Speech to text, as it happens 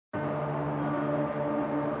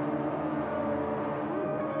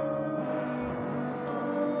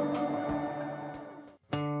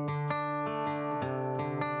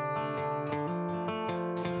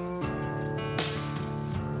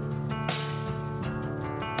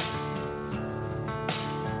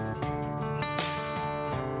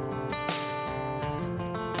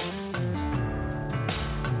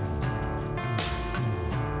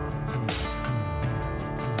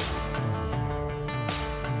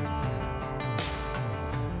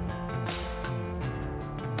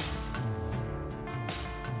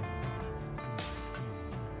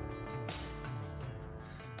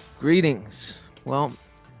Greetings. Well,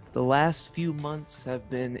 the last few months have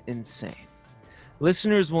been insane.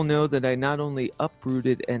 Listeners will know that I not only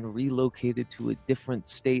uprooted and relocated to a different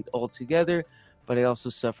state altogether, but I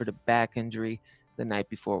also suffered a back injury the night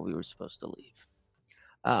before we were supposed to leave.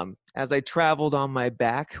 As I traveled on my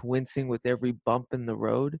back, wincing with every bump in the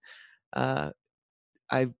road, uh,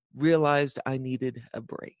 I realized I needed a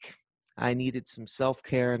break. I needed some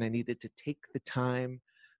self-care, and I needed to take the time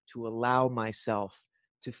to allow myself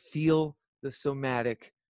to feel the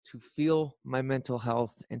somatic, to feel my mental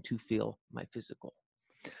health, and to feel my physical.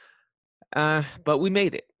 But we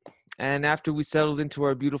made it. And after we settled into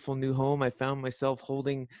our beautiful new home, I found myself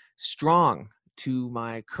holding strong to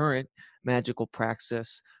my current magical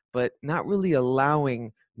praxis, but not really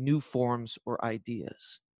allowing new forms or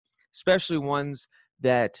ideas, especially ones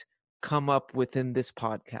that come up within this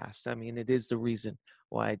podcast. I mean, it is the reason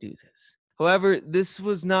why I do this. However, this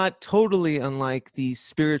was not totally unlike the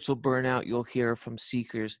spiritual burnout you'll hear from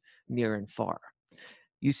seekers near and far.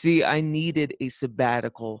 You see, I needed a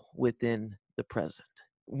sabbatical within the present,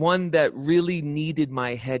 one that really needed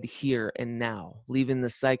my head here and now, leaving the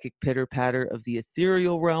psychic pitter patter of the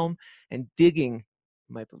ethereal realm and digging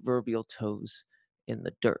my proverbial toes in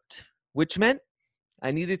the dirt, which meant I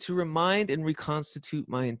needed to remind and reconstitute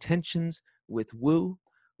my intentions with woo,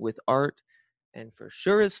 with art, and for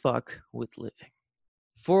sure as fuck with living.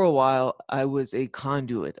 For a while, I was a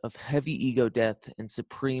conduit of heavy ego death and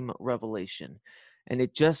supreme revelation, and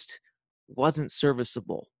it just wasn't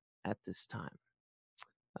serviceable at this time.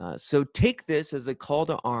 So take this as a call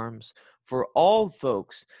to arms for all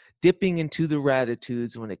folks dipping into the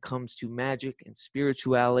ratitudes when it comes to magic and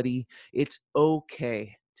spirituality. It's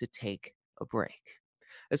okay to take a break,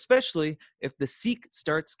 especially if the seek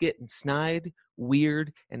starts getting snide,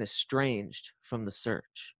 weird, and estranged from the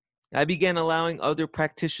search. I began allowing other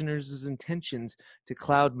practitioners' intentions to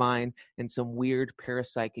cloud mine in some weird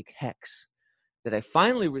parapsychic hex that I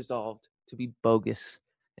finally resolved to be bogus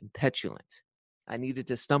and petulant. I needed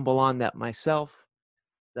to stumble on that myself,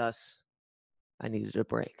 thus, I needed a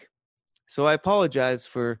break. So I apologize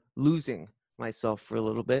for losing myself for a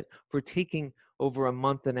little bit, for taking over a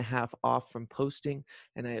month and a half off from posting,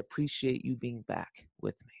 and I appreciate you being back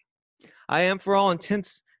with me. I am, for all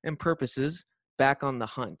intents and purposes, back on the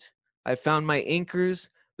hunt. I found my anchors,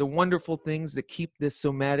 the wonderful things that keep this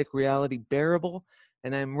somatic reality bearable,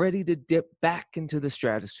 and I'm ready to dip back into the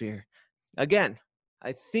stratosphere. Again,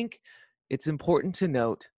 I think it's important to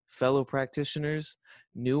note, fellow practitioners,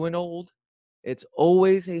 new and old, it's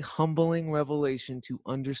always a humbling revelation to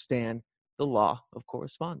understand the law of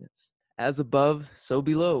correspondence. As above, so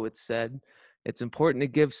below, it's said. It's important to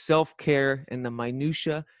give self-care in the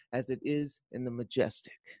minutia as it is in the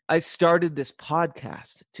majestic. I started this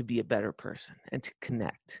podcast to be a better person and to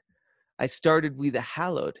connect. I started We the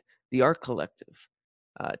Hallowed, the art collective,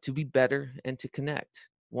 to be better and to connect,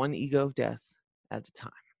 one ego death at a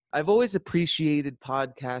time. I've always appreciated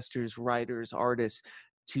podcasters, writers, artists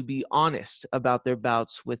to be honest about their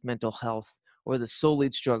bouts with mental health or the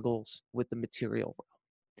sullied struggles with the material world.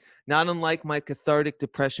 Not unlike my cathartic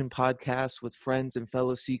depression podcast with friends and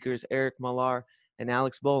fellow seekers Eric Millar and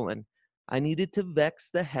Alex Bolin, I needed to vex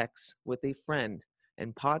the hex with a friend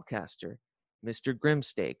and podcaster, Mr.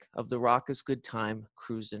 Grimsteak of the Raucous Good Time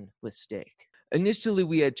Cruisin' with Steak. Initially,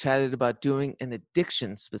 we had chatted about doing an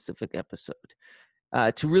addiction-specific episode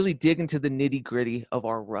to really dig into the nitty-gritty of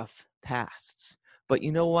our rough pasts. But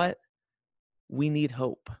you know what? We need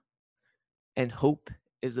hope, and hope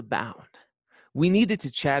is abound. We needed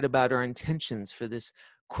to chat about our intentions for this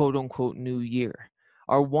quote-unquote new year,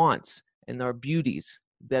 our wants and our beauties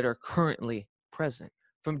that are currently present.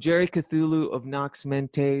 From Jerry Cthulhu of Nox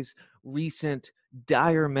Mente's recent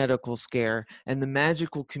dire medical scare and the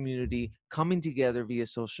magical community coming together via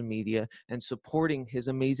social media and supporting his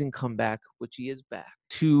amazing comeback, which he is back,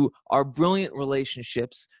 to our brilliant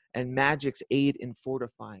relationships and magic's aid in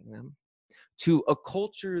fortifying them, to a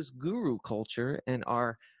culture's guru culture and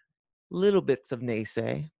our little bits of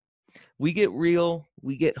naysay. We get real,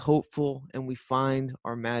 we get hopeful, and we find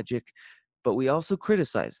our magic, but we also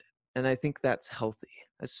criticize it. And I think that's healthy,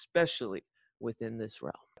 especially within this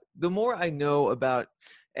realm. The more I know about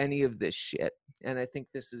any of this shit, and I think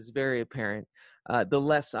this is very apparent, the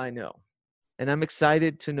less I know. And I'm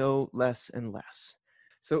excited to know less and less.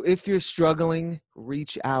 So if you're struggling,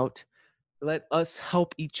 reach out. Let us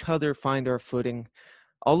help each other find our footing.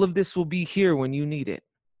 All of this will be here when you need it.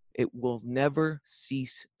 It will never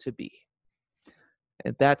cease to be.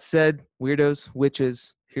 And that said, weirdos,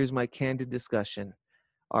 witches, here's my candid discussion.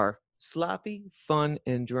 Our sloppy, fun,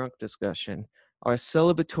 and drunk discussion. Our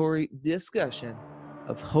celebratory discussion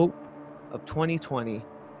of hope of 2020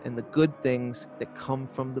 and the good things that come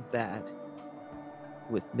from the bad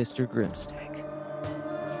with Mr. Grimstake.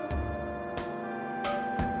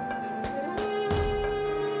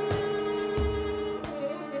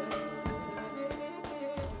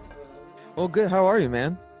 Well, good. How are you,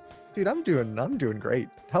 man? Dude, I'm doing great.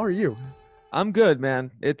 How are you? I'm good,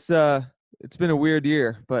 man. It's been a weird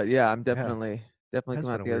year, but yeah, I'm Yeah, definitely has coming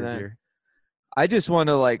been out a the other weird end. year. I just want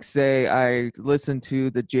to say I listened to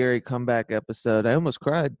the Jerry comeback episode. I almost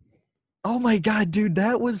cried. Oh my God, dude,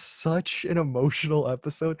 that was such an emotional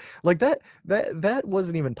episode. Like that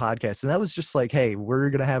wasn't even podcast, and that was just like, hey, we're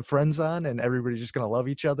gonna have friends on, and everybody's just gonna love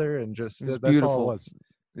each other, and just It was that's all it beautiful. was.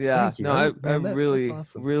 Yeah, Thank you. no, I Man, that's really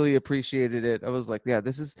awesome. really appreciated it. I was like, yeah,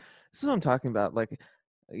 this is what I'm talking about. Like,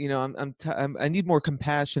 I need more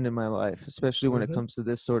compassion in my life, especially when it Hmm. comes to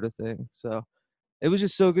this sort of thing. So it was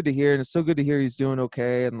just so good to hear, and it's so good to hear he's doing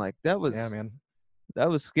okay. And like Yeah, man. that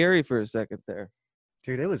was scary for a second there.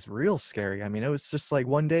 Dude, it was real scary. I mean, it was just like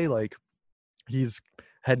one day, like he's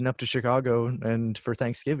heading up to Chicago and for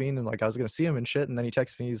Thanksgiving, and like I was gonna see him and shit, and then he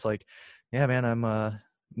texts me, he's like, yeah, man, I'm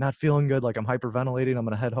not feeling good, like I'm hyperventilating, I'm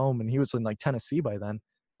gonna head home. And he was in like Tennessee by then.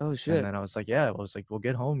 Oh And shit. then I was like, yeah, I was like, we'll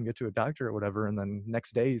get home, get to a doctor or whatever. And then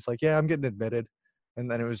next day he's like, yeah, I'm getting admitted. And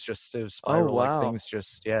then it was Oh spiral, like wow. things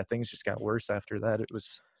just got worse after that. It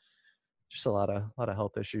was just a lot of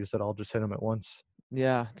health issues that all just hit him at once.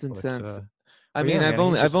 Yeah, it's But intense. I yeah, mean, man,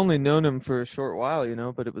 he's I've just, only known him for a short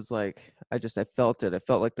while, but it was like I felt it. I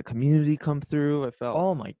felt like the community come through. I felt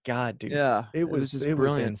oh my God, dude. yeah, It it was was just it was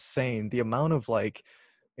brilliant. insane. The amount of like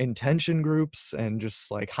intention groups and just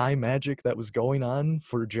like high magic that was going on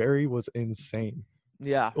for Jerry was insane.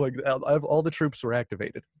 Yeah. Like all the troops were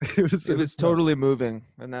activated. It was It it was was nuts. totally moving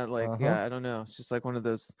and that like Uh-huh. yeah, I don't know. It's just like one of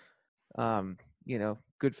those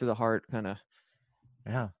good for the heart kind of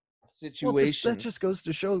Yeah. Well, just that situations. just goes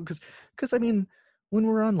to show, because I mean, when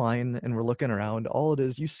we're online and we're looking around, all it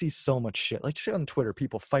is, you see so much shit, like shit on Twitter,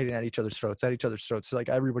 people fighting at each other's throats, like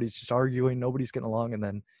everybody's just arguing, nobody's getting along, and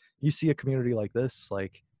then you see a community like this,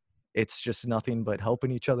 like it's just nothing but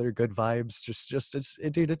helping each other, good vibes, just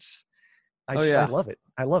dude, it's Oh I yeah. love it.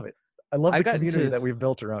 I love it. I love I the got community into that we've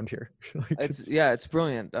built around here. Like it's it's yeah, it's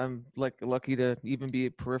brilliant. I'm like lucky to even be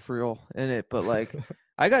peripheral in it, but like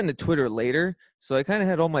I got into Twitter later, so I kind of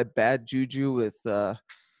had all my bad juju with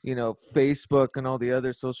Facebook and all the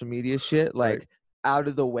other social media shit right. like out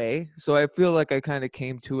of the way. So I feel like I kind of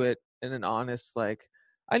came to it in an honest like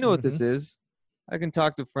I know what Hmm. this is. I can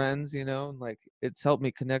talk to friends, and like it's helped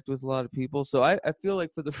me connect with a lot of people. So I feel like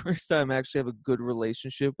for the first time I actually have a good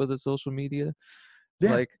relationship with the social media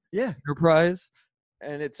Yeah. like Yeah. enterprise,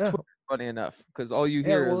 and it's Yeah. Twitter, funny enough, because all you Yeah.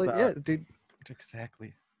 hear is Well, about yeah, dude.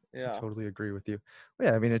 Exactly. I yeah, totally agree with you. Well,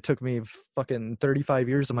 yeah, I mean, it took me fucking 35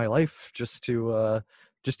 years of my life just to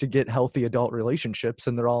get healthy adult relationships,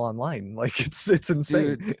 and they're all online. Like it's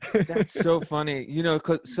insane. dude, that's so funny.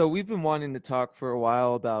 So we've been wanting to talk for a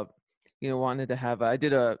while about wanting to have. I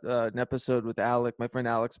did an episode with my friend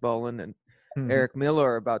Alex Boland and Hmm. Eric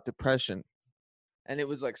Miller about depression, and it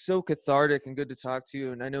was like so cathartic and good to talk to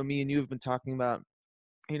you. And I know me and you have been talking about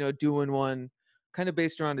doing one kind of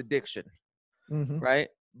based around addiction, Hmm. right?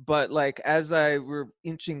 But like as I were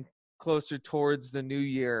inching closer towards the new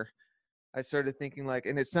year, I started thinking like,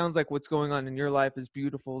 and it sounds like what's going on in your life is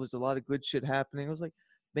beautiful. There's a lot of good shit happening. I was like,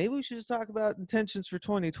 maybe we should just talk about intentions for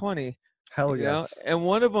 2020, Hell yes. And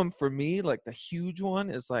one of them for me, like the huge one,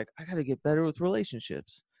 is like I got to get better with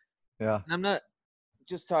relationships. Yeah. And I'm not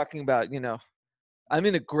just talking about, I'm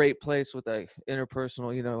in a great place with a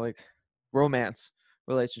interpersonal, like romance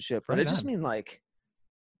relationship, but I Right just on. mean like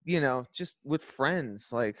just with friends.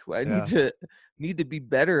 Like I need Yeah. to be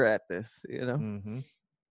better at this, Hmm.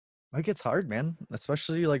 It gets hard, man.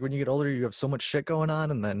 Especially like when you get older, you have so much shit going on,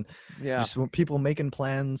 and then Yeah. just when people making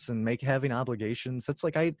plans and having obligations. It's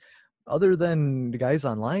like other than the guys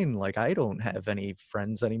online, like I don't have any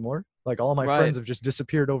friends anymore. Like all my Right. friends have just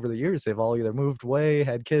disappeared over the years. They've all either moved away,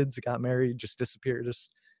 had kids, got married, just disappeared.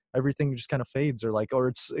 Just everything just kind of fades, or like, or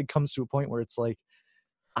it comes to a point where it's like,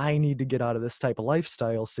 I need to get out of this type of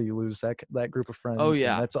lifestyle. So you lose that group of Oh friends, and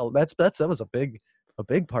yeah. that's all. That was a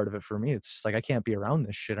big part of it for me. It's just like I can't be around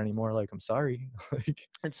this shit anymore. Like I'm sorry, like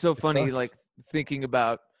It's so it funny sucks. like thinking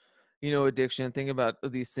about addiction, thinking about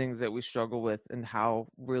these things that we struggle with and how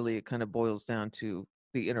really it kind of boils down to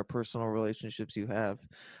the interpersonal relationships you have,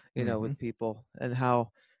 Hmm. with people and how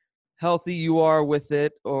healthy you are with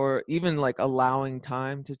it or even like allowing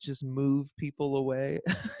time to just move people away,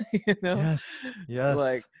 you know? Yes,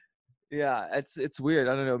 Like yes. yeah, it's weird.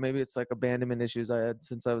 I don't know. Maybe it's like abandonment issues I had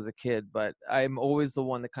since I was a kid, but I'm always the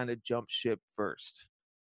one that kind of jumps ship first.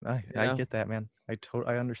 I know? get that, man. I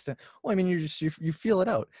understand. Well, I mean, you feel it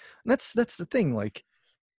out. And that's the thing. Like,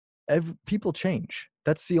 people change.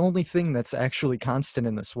 That's the only thing that's actually constant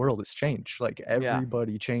in this world is change. Like, Yeah.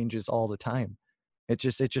 everybody changes all the time. It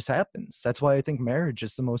just happens. That's why I think marriage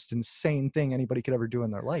is the most insane thing anybody could ever do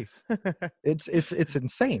in their life. It's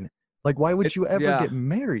insane. Like, why would you ever Yeah. get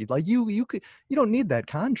married? Like, you don't need that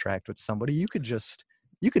contract with somebody. You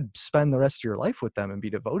could spend the rest of your life with them and be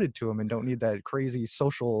devoted to them and don't need that crazy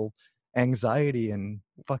social anxiety and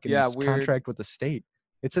fucking Yeah, weird contract with the state.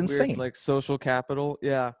 It's weird insane. like social capital.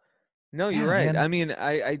 Yeah. No, you're Yeah, right. man. I mean,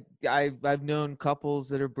 I've known couples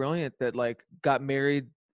that are brilliant that like got married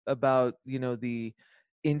about, the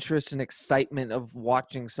interest and excitement of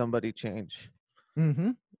watching somebody change.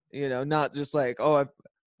 Mhm. Not just like, "Oh,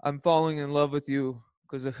 I'm falling in love with you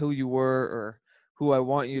because of who you were or who I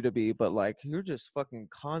want you to be," but like you're just fucking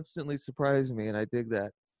constantly surprising me and I dig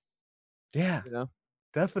that, Yeah, you know?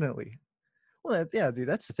 definitely. Well, yeah, dude,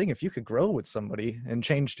 that's the thing. If you could grow with somebody and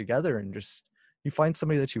change together and just you find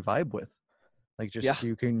somebody that you vibe with, like Yeah. just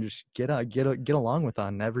you can just get along with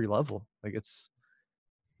on every level. Like that's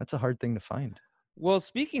a hard thing to find. Well,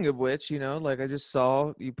 speaking of which, like I just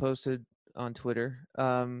saw you posted on Twitter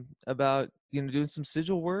about, doing some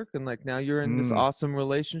sigil work and like now you're in this Mm, awesome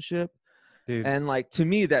relationship. dude. And like to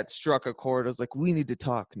me that struck a chord. I was like, we need to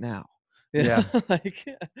talk now. Yeah. Yeah. Like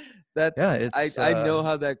Yeah, that's I it's I know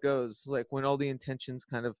how that goes. Like when all the intentions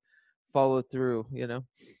kind of follow through,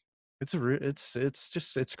 it's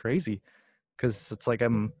crazy because it's like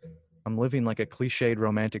I'm living like a cliched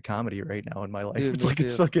romantic comedy right now in my life. Dude, It's me like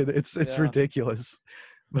it's too. fucking it's Yeah. ridiculous.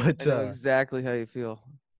 I But know exactly how you feel.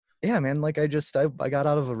 yeah, man, like I got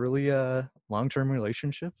out of a really long-term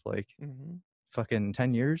relationship, like Hmm. fucking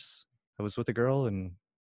 10 years. I was with a girl and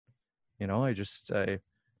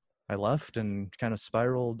I left and kind of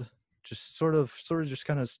spiraled, just sort of just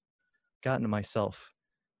kind of got into myself.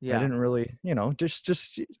 I Yeah. didn't really,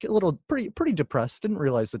 just get a little pretty depressed. Didn't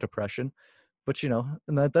realize the depression, but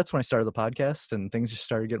and that's when I started the podcast and things just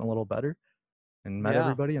started getting a little better and met Yeah.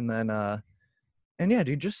 everybody. And then, and yeah,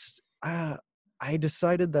 dude, I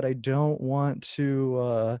decided that I don't want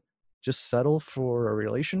to just settle for a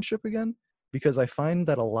relationship again because I find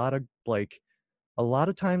that a lot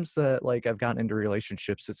of times that like I've gotten into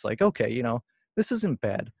relationships, it's like, okay, this isn't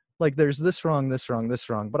bad. Like there's this wrong, this wrong, this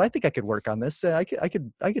wrong, but I think I could work on this. I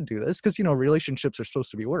could do this because relationships are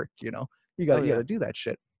supposed to be work. You got Oh to you got yeah. to do that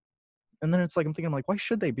shit. And then it's like I'm like, why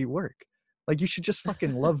should they be work? Like you should just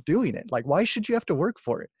fucking love doing it. Like why should you have to work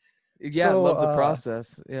for it? Yeah, So love the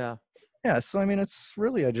process. Yeah. yeah, so I mean, it's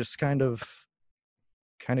really I just kind of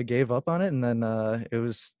gave up on it, and then it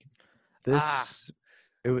was Ah, this.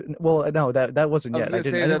 Well, no, that wasn't I was yet. I gonna didn't say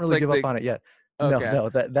I didn't that's really like give up the on it yet. No, okay. no,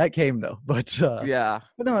 that came though. Yeah.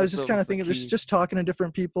 But no, I was That's just kind of almost the thinking, key. just talking to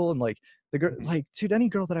different people, and like the girl, Mhm. like dude, any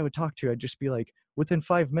girl that I would talk to, I'd just be like, within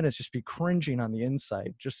 5 minutes, just be cringing on the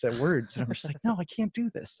inside, just at words, and I'm just like, no, I can't do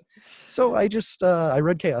this. So I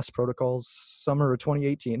read Chaos Protocols summer of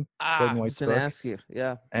 2018, Braden I was White's gonna book, ask you.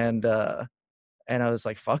 Yeah. and I was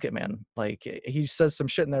like, fuck it, man. Like he says some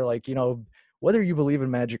shit in there, like, whether you believe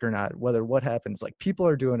in magic or not, whether what happens, like people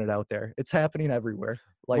are doing it out there. It's happening everywhere.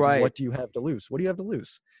 Like, Right. what do you have to lose? What do you have to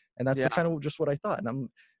lose? And that's Yeah. kind of just what I thought.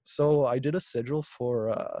 So I did a sigil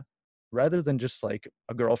for rather than just like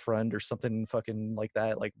a girlfriend or something fucking like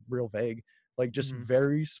that, like real vague, like just Mhm.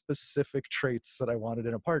 very specific traits that I wanted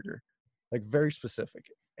in a partner. Like very specific.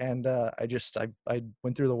 And I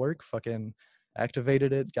went through the work, fucking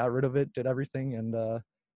activated it, got rid of it, did everything, and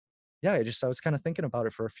yeah, I was kind of thinking about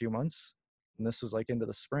it for a few months, and this was like into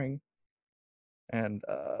the spring, and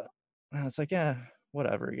I was like, yeah,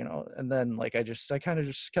 whatever, And then like I kind of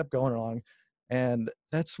just kept going along, and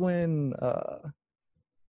that's when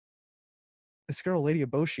this girl, Lady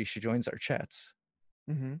Aboshi, she joins our chats,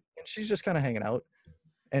 Mhm. and she's just kind of hanging out.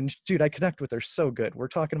 And dude, I connect with her so good. We're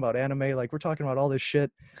talking about anime, like we're talking about all this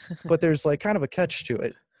shit, but there's like kind of a catch to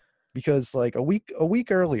it because like a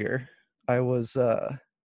week earlier, I was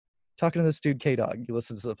talking to this dude K Dog. He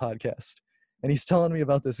listens to the podcast, and he's telling me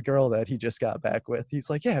about this girl that he just got back with. He's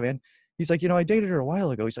like, "Yeah, man." He's like, "I dated her a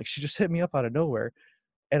while ago." He's like, "She just hit me up out of nowhere,"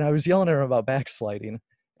 and I was yelling at her about backsliding.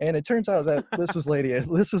 And it turns out that this was Lady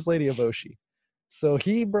Eboshi. So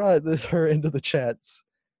he brought her into the chats,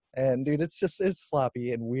 and dude, it's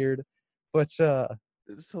sloppy and weird, but It's yeah.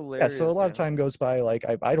 So a hilarious, lot of man. time goes by, like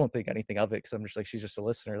I don't think anything of it because I'm just like, she's just a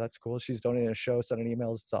listener. That's cool. She's donating a show, sending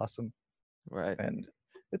emails. It's awesome, Right. and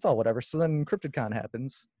it's all whatever. So then CryptidCon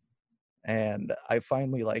happens, And I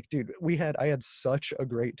finally like, dude, I had such a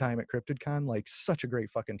great time at CryptidCon, like such a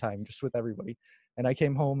great fucking time just with everybody. And I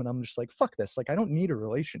came home and I'm just like, fuck this. Like, I don't need a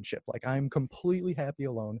relationship. Like, I'm completely happy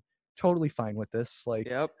alone, totally fine with this. Like,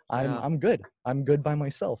 Yep. I'm Yeah. I'm good. I'm good by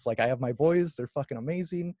myself. Like, I have my boys, they're fucking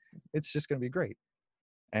amazing. It's just gonna be great.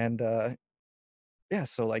 And yeah,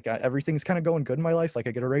 so like everything's kind of going good in my life. Like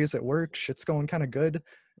I get a raise at work, shit's going kind of good.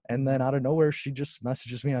 And then Mhm. out of nowhere, she just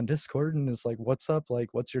messages me on Discord and is like, "What's up? Like,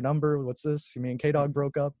 what's your number? What's this? Me and K Dog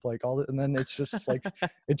broke up, like all that." And then it's just like,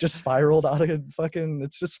 it just spiraled out of fucking.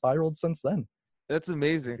 It's just spiraled since then. That's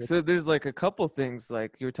amazing. Like, So there's like a couple things,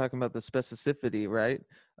 like you were talking about the specificity, right?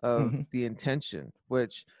 Of mhm, the intention,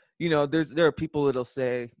 which, there are people that'll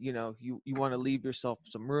say, you want to leave yourself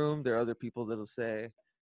some room. There are other people that'll say,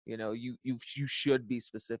 you should be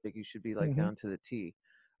specific. You should be like mhm, down to the T.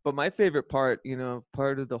 But my favorite part,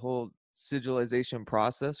 part of the whole sigilization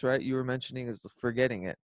process, right? You were mentioning is forgetting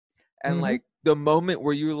it. And mhm. like the moment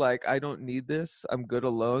where you're like, I don't need this, I'm good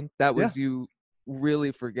alone. That Yeah, was you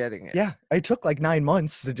really forgetting it. yeah. I took like 9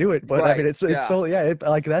 months to do it, but I mean, Right. it's Yeah. so yeah.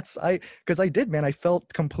 Like that's because I did, man. I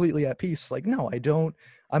felt completely at peace. Like, no, I don't.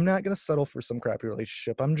 I'm not gonna settle for some crappy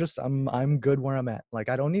relationship. I'm good where I'm at. Like,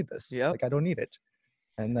 I don't need this. Yep. Like, I don't need it.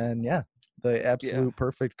 And then yeah, the Yeah. absolute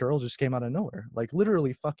perfect girl just came out of nowhere. Like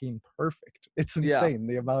literally fucking perfect. It's Yeah. insane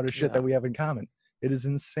the amount of shit Yeah. that we have in common. It is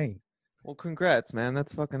insane. Well, congrats, man.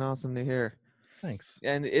 That's fucking awesome to hear. Thanks.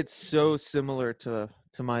 And it's so similar to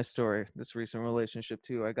my story, this recent relationship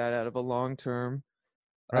too. I got out of a long term,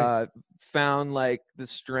 Right. found like the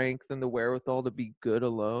strength and the wherewithal to be good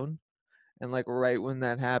alone. And like right when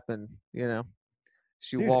that happened,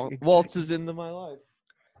 she Dude, waltzes into my life.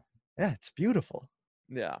 yeah, it's beautiful.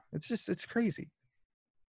 Yeah. It's crazy.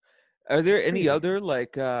 Are It's there any crazy. other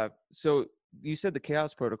like so you said the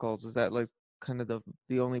chaos protocols, is that like kind of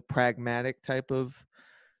the only pragmatic type of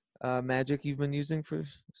magic you've been using for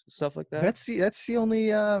stuff like that? That's the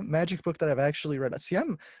only magic book that I've actually read. See,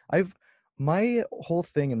 I've my whole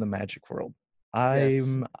thing in the magic world. Yes.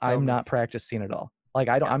 Tell I'm me. not practicing at all. Like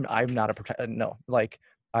I don't Yeah. I'm not a no. Like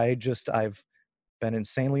I've been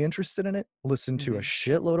insanely interested in it, listened to a Hmm.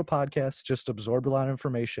 shitload of podcasts, just absorbed a lot of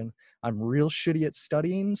information. I'm real shitty at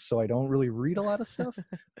studying, so I don't really read a lot of stuff,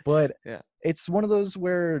 but Yeah. it's one of those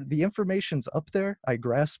where the information's up there, I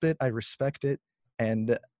grasp it, I respect it,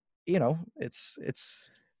 and it's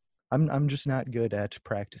I'm just not good at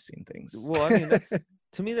practicing things. Well, I mean, that's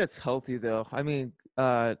to me that's healthy though. I mean,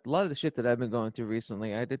 a lot of the shit that I've been going through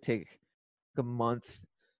recently, I had to take a month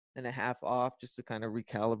and a half off just to kind of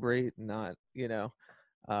recalibrate, not,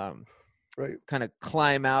 um, Right. kind of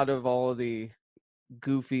climb out of all of the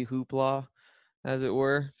goofy hoopla, as it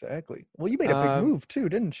were. Exactly. Well, you made a big Um, move too,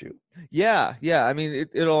 didn't you? yeah, yeah. I mean,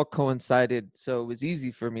 it all coincided, so it was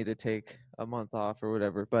easy for me to take a month off or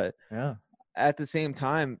whatever. But Yeah. at the same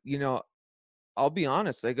time, I'll be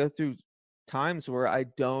honest, I go through times where I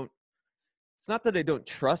don't, it's not that I don't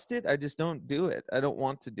trust it, I just don't do it. I don't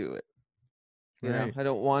want to do it. Right. I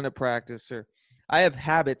don't want to practice, or I have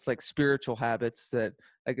habits like spiritual habits that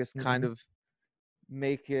I guess kind Hmm. of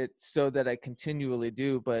make it so that I continually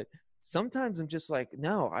do. But sometimes I'm just like,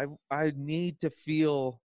 no, I need to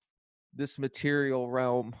feel this material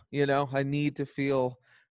realm, I need to feel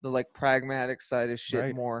the like pragmatic side of shit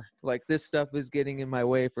Right. more. Like this stuff is getting in my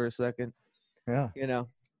way for a second, Yeah. you know.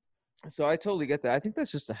 So I totally get that. I think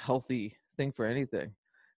that's just a healthy thing for anything,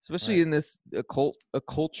 especially Right. in this a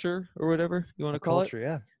culture or whatever you want A to call it. culture.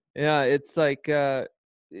 Yeah. Yeah, it's like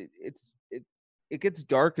it gets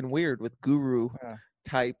dark and weird with guru Yeah.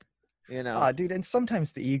 type, Ah, dude, and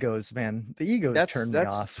sometimes the egos, man, the egos turn me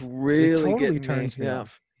That's off. It really totally getting me. turns me Yeah.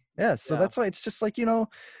 off. Yeah, so Yeah. that's why it's just like,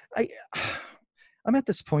 I I'm at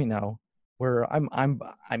this point now where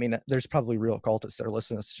I mean, there's probably real cultists that are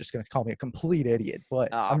listening. It's just gonna call me a complete idiot, but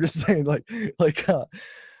Ah. I'm just saying, like,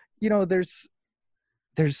 you know, there's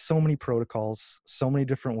so many protocols, so many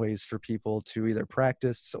different ways for people to either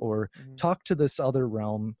practice or Mhm. talk to this other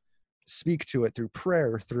realm, speak to it through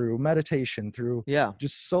prayer, through meditation, through Yeah.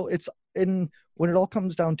 just so it's in when it all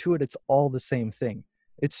comes down to it, it's all the same thing.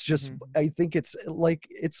 It's just, Mhm. I think it's like,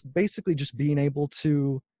 it's basically just being able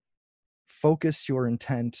to focus your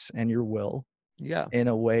intent and your will Yeah. in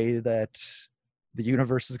a way that the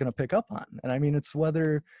universe is going to pick up on. And I mean, it's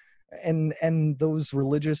whether and those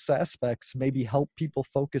religious aspects maybe help people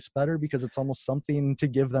focus better because it's almost something to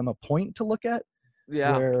give them a point to look at,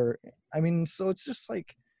 Yeah. where I mean, so it's just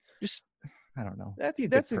like, just I don't know, be a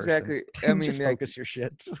good That's person. exactly. I mean, Just like, focus your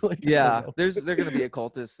shit. Like, I don't yeah, know. they're gonna be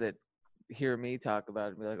occultists that hear me talk about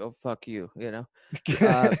it and be like, "Oh, fuck you,"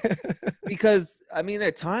 Uh, because I mean,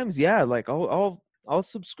 at times, yeah, like I'll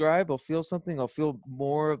subscribe. I'll feel something. I'll feel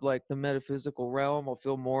more of like the metaphysical realm. I'll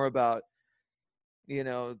feel more about,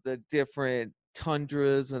 the different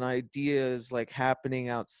tundras and ideas like happening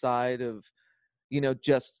outside of,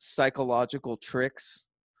 just psychological tricks,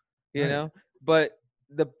 you Right. know? But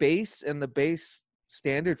the base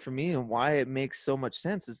standard for me and why it makes so much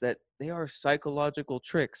sense is that they are psychological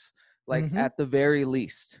tricks, like Mm-hmm. at the very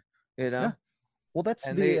least, you Yeah. know, Well, that's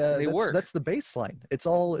and the they work. that's the baseline. It's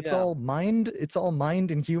Yeah. all mind. It's all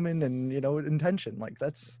mind and human and intention. Like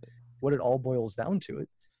that's what it all boils down to. It.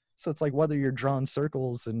 So it's like whether you're drawing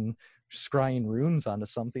circles and scrying runes onto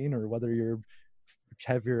something, or whether you're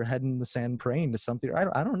have your head in the sand praying to something.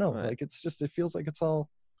 I don't know. Right. Like it's just it feels like it's all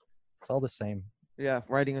the same. Yeah.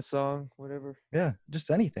 Writing a song, whatever. Yeah, just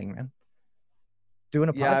anything, man. Doing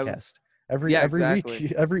a Yeah. podcast Yeah, every week.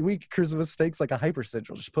 exactly. Every week, Cruise of Mistakes like a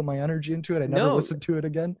hypersigil. Just put my energy into it. I never No, listen to it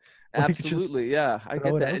again. Like just absolutely. Yeah, I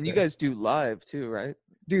throw get it that. out And you there. guys do live too, right?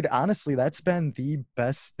 Dude, honestly, that's been the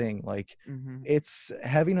best thing. Like Mm-hmm. it's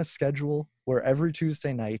having a schedule where every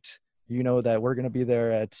Tuesday night, you know that we're gonna be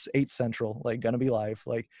there at 8 Central, like gonna be live.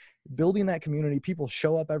 Like building that community, people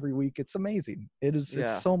show up every week. It's amazing. It's Yeah.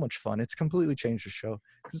 so much fun. It's completely changed the show.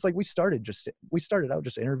 'Cause it's like we started out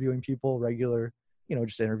just interviewing people, regular,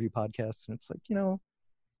 just interview podcasts. And it's like,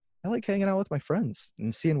 I like hanging out with my friends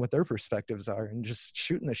and seeing what their perspectives are and just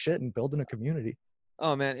shooting the shit and building a community.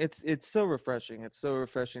 Oh man, it's so refreshing. It's so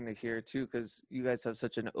refreshing to hear too, because you guys have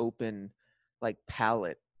such an open, like,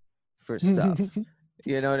 palette for stuff.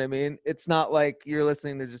 You know what I mean? It's not like you're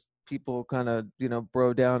listening to just people kind of,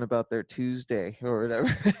 bro down about their Tuesday or whatever.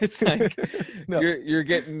 It's like No. you're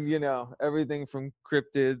getting, everything from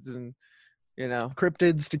cryptids and,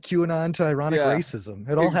 Cryptids to QAnon to ironic yeah, racism.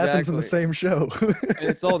 It all happens in the exactly. same show. And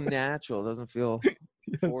it's all natural. It doesn't feel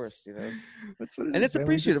Yes. forced, you know. That's what it And is, it's man. We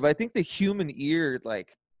appreciative. just I think the human ear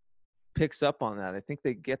like picks up on that. I think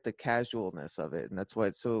they get the casualness of it, and that's why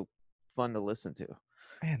it's so fun to listen to.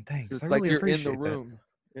 man, So thanks. I it's like really you're in the appreciate that. room,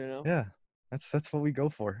 you know? Yeah. That's what we go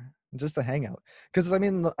for. Just a hangout. Because I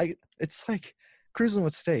mean, it's like cruising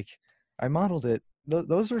with steak. I modeled it.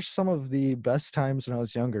 Those are some of the best times when I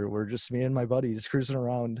was younger. Where just me and my buddies cruising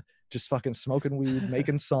around, just fucking smoking weed,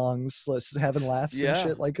 making songs, having laughs and Yeah.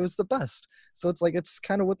 shit. Like it was the best. So it's like it's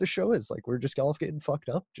kind of what the show is. Like we're just all getting fucked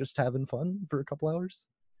up, just having fun for a couple hours.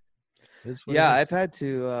 It is what it Yeah, I've is. had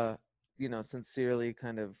to sincerely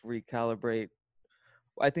kind of recalibrate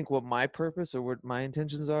I think what my purpose or what my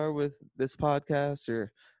intentions are with this podcast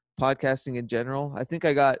or podcasting in general. I think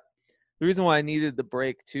the reason why I needed the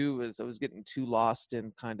break too is I was getting too lost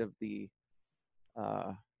in kind of the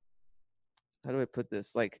uh how do I put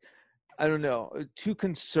this? Like, I don't know, too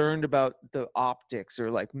concerned about the optics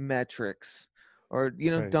or like metrics or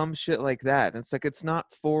Right. dumb shit like that. And it's like it's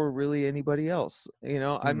not for really anybody else. I'm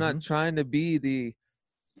Mm-hmm. not trying to be the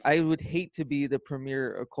I would hate to be the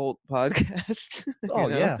premier occult podcast, Oh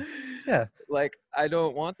yeah. Yeah. Like I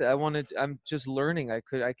don't want that. I'm just learning. I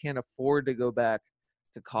can't afford to go back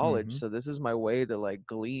to college. Mm-hmm. So this is my way to like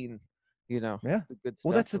glean, Yeah. the good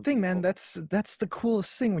Well, stuff that's the from thing, man. people. That's the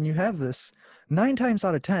coolest thing when you have this. 9 times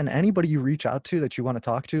out of 10, anybody you reach out to that you want to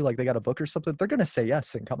talk to, like they got a book or something, they're gonna say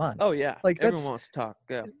yes and come on. Oh yeah. Like Everyone that's wants to talk.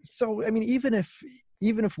 Yeah. so. I mean, even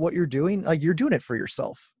if what you're doing, like you're doing it for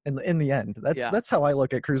yourself. In the end, Yeah. that's how I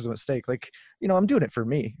look at Cruise a Mistake. Like I'm doing it for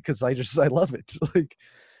me because I love it. Like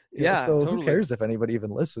Yeah, so who totally. cares if anybody even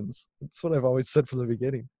listens? That's what I've always said from the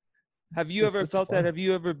beginning. Have you ever It's felt that? fun. Have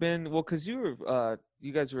you ever been because you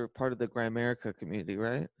guys were part of the Grimerica community,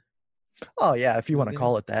 right? Oh yeah, if you want to Beginning?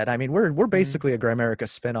 call it that. I mean, we're Mhm. basically a Grimerica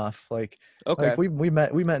spinoff. Like Okay. we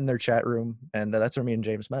met in their chat room, and that's where me and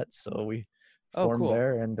James met. So we Oh, formed cool.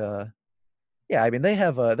 there, and yeah, I mean they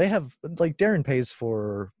have like Darren pays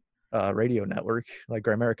for radio network like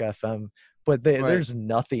Grimerica FM, but Right. there's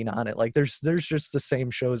nothing on it. Like there's just the same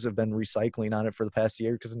shows have been recycling on it for the past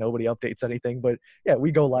year because nobody updates anything. But yeah,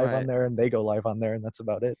 we go live on Right. there, and they go live on there, and that's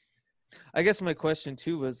about it. I guess my question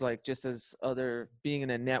too was like, just as other being in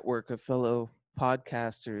a network of fellow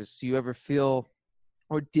podcasters, do you ever feel,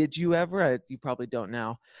 or did you ever? You probably don't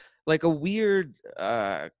now, like a weird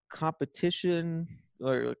competition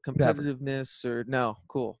or Never. competitiveness or no?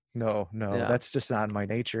 Cool. No, Yeah. that's just not in my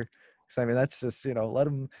nature. So I mean, that's just let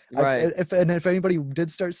them. Right. If anybody did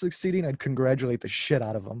start succeeding, I'd congratulate the shit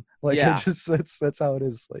out of them. Like Yeah. that's how it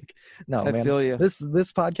is. Like, no, I man, feel you. this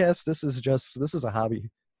podcast, this is a hobby,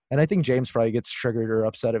 and I think James probably gets triggered or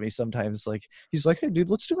upset at me sometimes. Like he's like, hey, dude,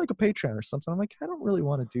 let's do like a Patreon or something. I'm like, I don't really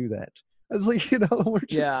want to do that. I was like, we're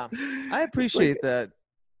just. Yeah. I It's like, appreciate that.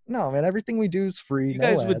 no, man, everything we do is free, You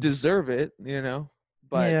no guys would ads. deserve it,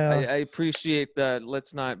 but Yeah. I appreciate that.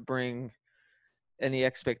 Let's not bring any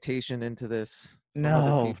expectation into this. from other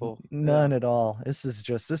No, people? Yeah. none at all. This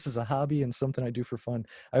is a hobby and something I do for fun.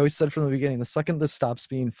 I always said from the beginning, the second this stops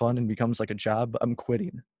being fun and becomes like a job, I'm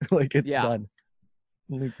quitting. Like it's Yeah. done.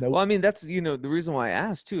 Like, nope. Well, I mean, that's, the reason why I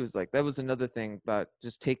asked too is like that was another thing about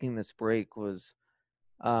just taking this break was,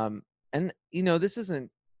 um, and this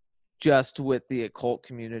isn't just with the occult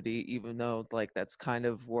community, even though like that's kind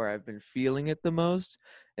of where I've been feeling it the most,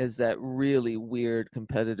 is that really weird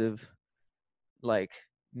competitive like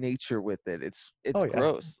nature with it. It's Oh yeah.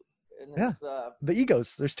 gross. And Yeah. it's The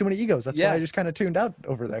egos. There's too many egos. That's why I yeah, just kind of tuned out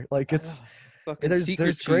over there. Like I know. it's Fucking secret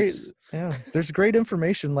there's great chiefs. yeah, there's great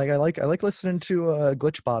information. Like I like listening to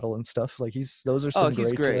Glitch Bottle and stuff. Like those are Oh, some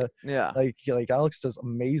he's great great. Yeah. like Alex does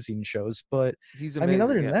amazing shows. But He's I mean,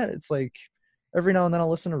 other amazing. than Yeah. that, it's like every now and then I'll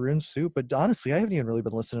listen to Rune Soup. But honestly, I haven't even really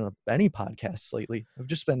been listening to any podcasts lately. I've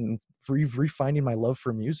just been refining my love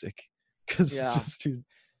for music because it's Yeah. I just been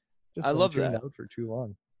love tuned that. out for too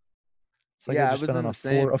long. It's like I've Yeah, I just was been in on the a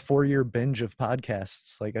same. 4-year binge of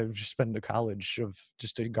podcasts. Like I've just been to college of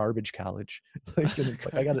just a garbage college. Like and it's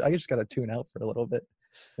like I just gotta tune out for a little bit.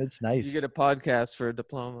 It's You get a nice. podcast for a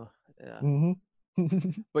diploma. Yeah. Hmm.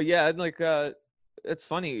 But yeah, and like it's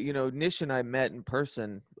funny, Nish and I met in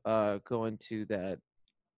person going to that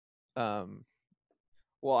um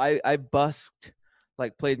well, I busked,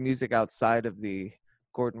 like played music outside of the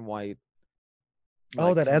Gordon White Oh,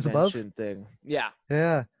 like that As Above? convention thing. Yeah.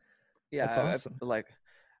 Yeah, Yeah, that's awesome. I like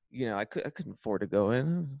I couldn't afford to go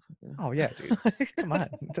in. Oh yeah, dude. Come on.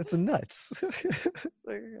 That's nuts.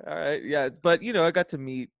 Like, all right, yeah, but I got to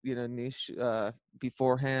meet Nish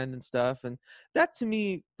beforehand and stuff, and that to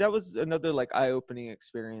me that was another like eye-opening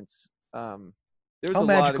experience. There was How a lot of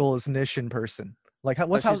magical is Nish in person? Like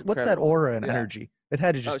oh, she's what's that incredible. aura and Yeah. energy? It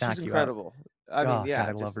had to Oh, just she's knock you out. incredible. I mean, Oh god, yeah,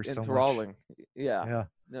 I love just her so much. enthralling. Yeah. Yeah.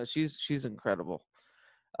 No, she's incredible.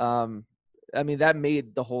 Um, I mean, that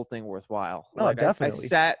made the whole thing worthwhile. Oh, Like I definitely.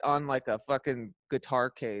 sat on like a fucking guitar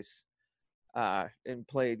case and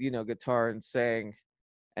played, guitar and sang,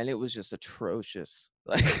 and it was just atrocious.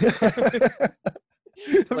 Like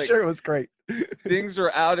I'm like sure it was great. things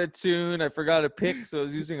were out of tune. I forgot to pick, so I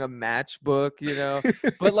was using a matchbook.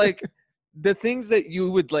 But like the things that you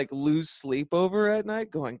would like lose sleep over at night,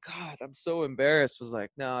 going, God, I'm so embarrassed, was like,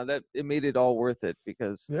 no, that it made it all worth it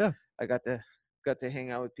because Yeah. I got to hang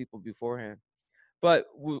out with people beforehand. But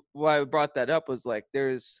why I brought that up was like,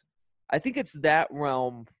 I think it's that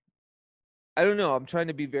realm. I don't know. I'm trying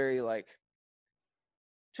to be very like,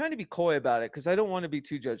 trying to be coy about it because I don't want to be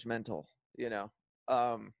too judgmental, you know. See,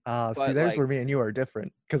 But there's like, where me and you are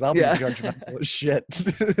different because I'll be yeah, judgmental as shit.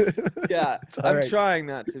 yeah, It's all I'm right. trying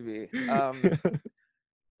not to be.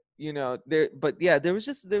 There, but yeah, there was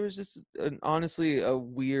just honestly a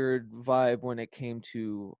weird vibe when it came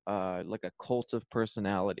to like a cult of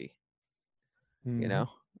personality, you Hmm. know,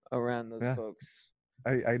 around those Yeah, folks,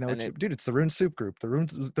 I know and what you, it, dude. It's the Rune Soup group. The Rune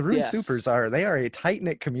yes, Soupers they are a tight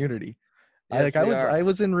knit community. yes, they are. I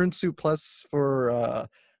was in Rune Soup Plus for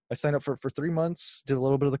I signed up for 3 months, did a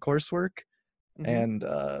little bit of the coursework, Hmm. and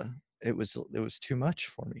it was too much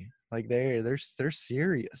for me. Like they're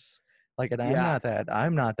serious. Like, and Yeah,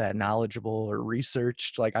 I'm not that knowledgeable or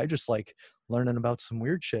researched. Like I just like learning about some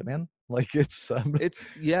weird shit, man. Like it's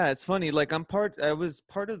it's funny. Like I was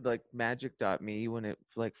part of like Magic.me when it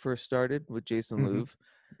like first started with Jason Mhm. Louv.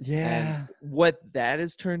 And Yeah, what that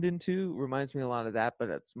has turned into reminds me a lot of that, but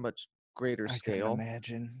it's much greater I can scale.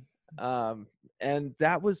 imagine. Um, and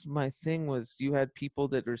that was my thing, was you had people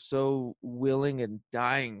that are so willing and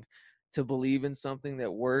dying to believe in something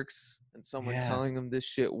that works, and someone Yeah. telling them this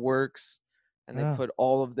shit works, and they Oh. put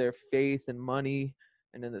all of their faith and money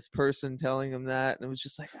and then this person telling them that, and it was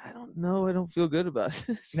just like, I don't know, I don't feel good about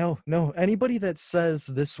this. No, no. Anybody that says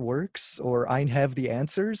this works or I have the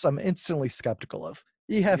answers, I'm instantly skeptical of.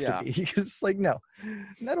 You have to Yeah. be. It's like, no.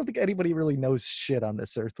 And I don't think anybody really knows shit on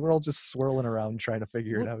this earth. We're all just swirling around trying to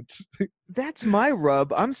figure it Well, out. that's my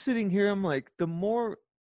rub. I'm sitting here, I'm like, the more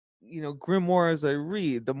grimoires I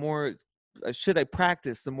read, the more shit I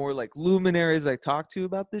practice, the more like luminaries I talk to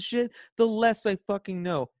about this shit, the less I fucking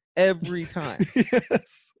know every time.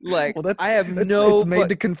 Yes. Like Well, I have it's no made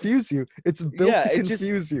to confuse you. It's built yeah, to it just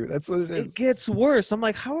confuse you. That's what it it is. gets worse. I'm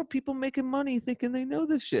like, how are people making money thinking they know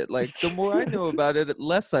this shit? Like the more I know about it, the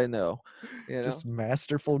less I know, you know? Just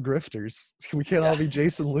masterful grifters. We can't Yeah, all be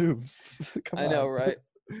Jason Louvs. Come I know, on. right?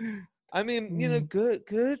 I mean, Mm.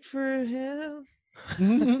 good for him.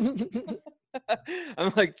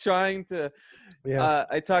 I'm like trying to Yeah.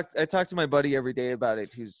 I talk to my buddy every day about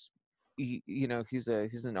it, who's he's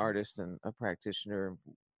an artist and a practitioner.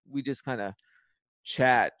 We just kind of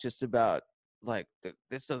chat just about like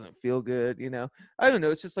this doesn't feel good, I don't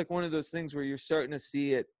know, it's just like one of those things where you're starting to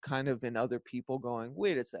see it kind of in other people going,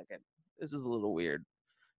 wait a second, this is a little weird,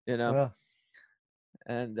 you know Uh,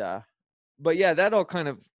 and but yeah, that all kind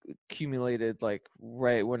of accumulated like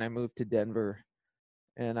right when I moved to Denver,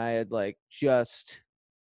 and I had like just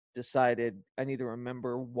decided I need to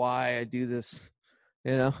remember why I do this,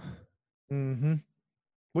 you know mm-hmm.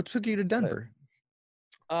 What took you to but Denver?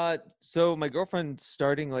 so my girlfriend's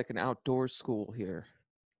starting like an outdoor school here.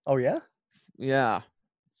 Oh yeah. Yeah,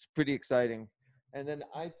 it's pretty exciting. And then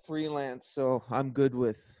I freelance, so I'm good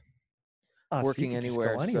with Oh, so you working could just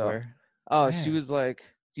anywhere. go So, anywhere. she Man, was like,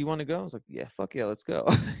 "Do you want to go?" I was like, "Yeah, fuck yeah, let's go."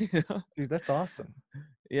 You know? dude, that's awesome.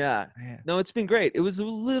 Yeah. Man, No, it's been great. It was a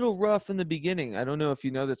little rough in the beginning. I don't know if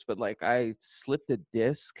you know this, but like I slipped a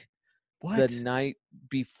disc the what? night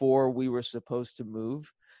before we were supposed to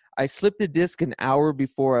move. I slipped a disc an hour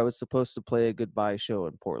before I was supposed to play a goodbye show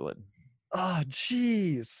in Portland. Oh,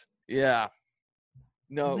 jeez. Yeah.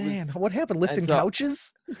 No, it Man, was, what happened? and Lifting so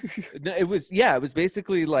couches? no, it was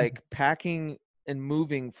basically like packing and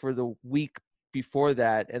moving for the week before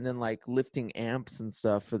that, and then like lifting amps and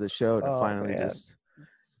stuff for the show to Oh finally man. just,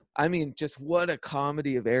 I mean, just what a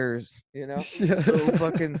comedy of errors, It was so Yeah.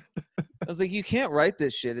 fucking, I was like, you can't write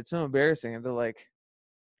this shit. It's so embarrassing. And they're like,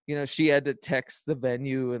 she had to text the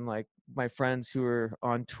venue and like my friends who were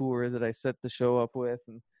on tour that I set the show up with,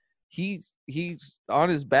 and he's on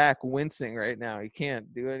his back wincing right now. He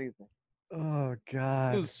can't do anything. Oh It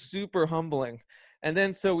God. was super humbling. And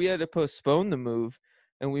then so we had to postpone the move,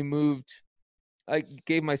 and we moved. I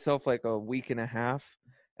gave myself like a week and a half,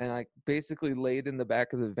 and I basically laid in the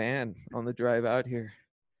back of the van on the drive out here.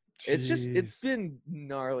 It's Jeez. been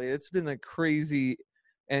gnarly. It's been a crazy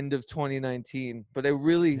end of 2019, but I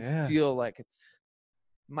really Yeah. feel like it's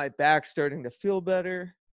my back starting to feel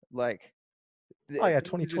better. Like Oh yeah,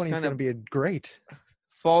 things are just 2020 is kind gonna of be a great.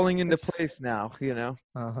 falling into It's place now.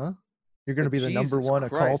 uh-huh. You're gonna But be the number Jesus one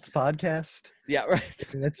occult Christ. podcast. Yeah, right.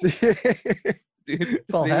 I mean, that's Dude,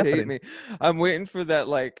 it's all they would hate happening. me. I'm waiting for that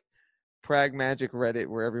like Pragmagic Reddit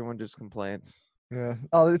where everyone just complains. Yeah.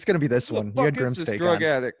 Oh, it's gonna be Who this the one. You had fuck is this Grimsteak drug on.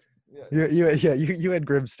 addict? Yeah. You had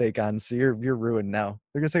Grimsteak on, so you're ruined now.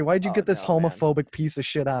 They're gonna say, "Why'd you Oh get this no, man. homophobic piece of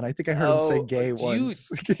shit on?" I think I heard him say Oh, gay do you once.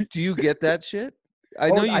 do you get that shit? I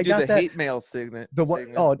know Oh, you I do the got that. hate mail segment. The what?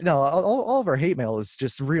 Segment. Oh no, all of our hate mail is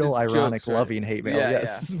just real Just ironic, jokes, right? loving hate mail. Yeah, yeah,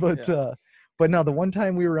 Yes, yeah. but no, the one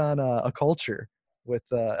time we were on a culture with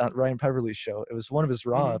on Ryan Peverly's show, it was one of his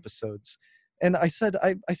Raw Hmm. episodes, and I said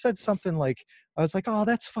something like I was like, "Oh,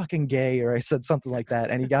 that's fucking gay," or I said something like that,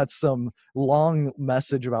 and he got some long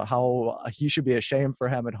message about how he should be ashamed for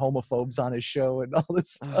having homophobes on his show and all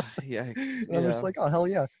this stuff. Yikes. And I'm just Yeah. like, "Oh hell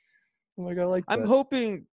yeah!" I'm like, I like I'm that.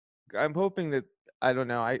 hoping I'm hoping that, I don't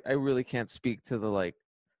know. I really can't speak to the like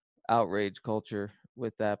outrage culture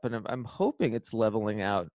with that, but I'm hoping it's leveling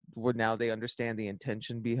out where now they understand the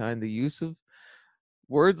intention behind the use of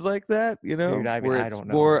words like that, Dude, I mean, where I it's don't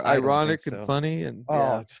know. more I don't think ironic and so. funny, and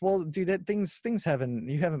yeah. Oh, well, dude, things haven't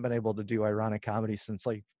you haven't been able to do ironic comedy since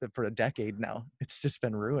like for a decade now. It's just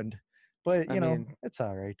been ruined. But I you know, mean, it's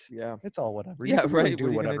all right. yeah. It's all whatever. You Yeah, can really right. What do are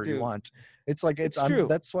you gonna whatever you do? want. It's like It's true.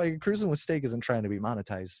 that's why Cruising with Steak isn't trying to be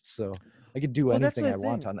monetized. So I could do Well, that's anything the I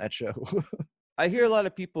want thing. on that show. I hear a lot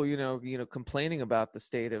of people, complaining about the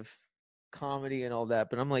state of comedy and all that,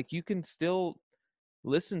 but I'm like, you can still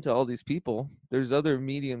listen to all these people. There's other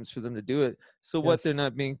mediums for them to do it. So what? They're Yes.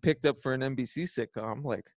 not being picked up for an NBC sitcom?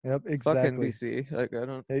 Like, Yep, fuck exactly. NBC. Like, I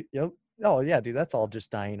don't. Yep. Oh yeah, dude, that's all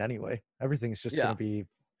just dying anyway. Everything's just Yeah, gonna be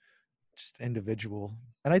just individual.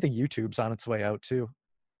 And I think YouTube's on its way out too.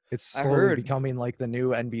 It's I slowly heard. becoming like the new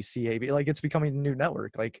NBC AB. Like it's becoming a new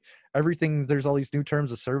network. Like everything, there's all these new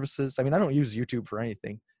terms of services. I mean, I don't use YouTube for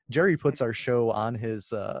anything. Jerry puts our show on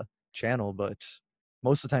his channel, but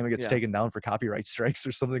most of the time it gets Yeah, taken down for copyright strikes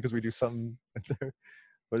or something because we do something there.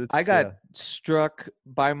 But I it's got yeah. struck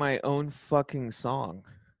by my own fucking song.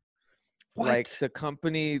 Like What? the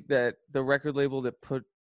company that the record label that put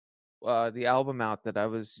the album out that I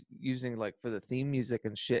was using like for the theme music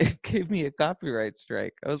and shit gave me a copyright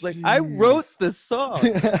strike. I was like, I wrote Jeez. the song.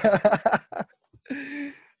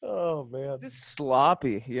 Oh man. Just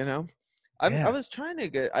sloppy. I Yeah. was trying to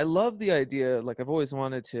get, I love the idea, like I've always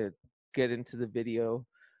wanted to get into the video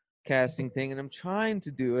casting thing, and I'm trying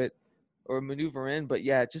to do it or maneuver in, but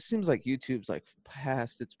yeah, it just seems like YouTube's like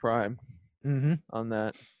past its prime Mm-hmm. on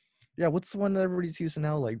that. Yeah. What's the one that everybody's using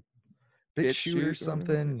now? Like BitChute or BitChute or whatever.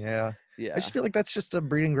 something? Yeah. I Yeah. just feel like that's just a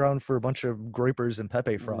breeding ground for a bunch of groypers and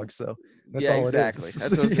Pepe R- frogs. So that's Yeah, all it exactly. is.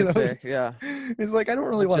 That's what I was You gonna know, say. Yeah. it's like I don't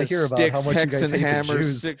really Bunch want to of hear about how sticks, much you hex, guys and hate the hammers,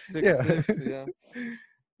 Jews. six, six, Yeah, six. Yeah.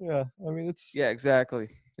 yeah. I mean, it's Yeah, exactly.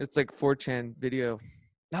 It's like 4chan video.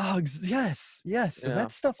 Oh, yes. And Yeah.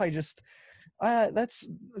 that stuff,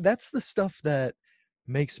 that's the stuff that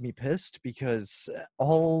makes me pissed, because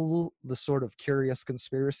all the sort of curious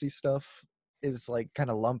conspiracy stuff is like kind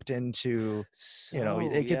of lumped into, So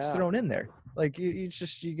it gets yeah. thrown in there. Like you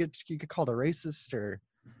get called a racist or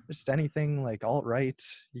just anything, like alt-right.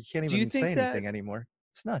 You can't Do you even say think that? anything anymore.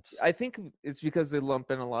 It's nuts. I think it's because they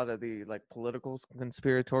lump in a lot of the like political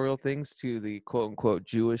conspiratorial things to the quote unquote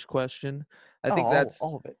Jewish question. I Oh, think that's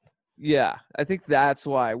all of it. yeah. I think that's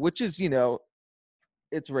why, which is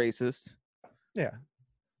it's racist. Yeah.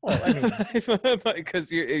 Well, I mean,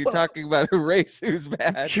 because you're but talking about a race who's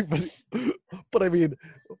bad. but I mean,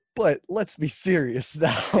 but let's be serious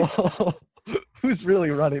now. Who's really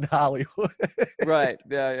running Hollywood? Right.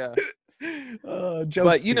 Yeah. Jokes But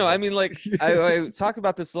I people. mean, like I talk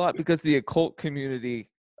about this a lot because the occult community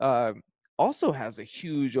also has a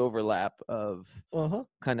huge overlap of Uh-huh.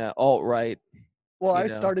 kind of alt right. Well, You I know.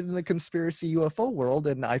 started in the conspiracy UFO world,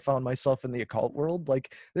 and I found myself in the occult world.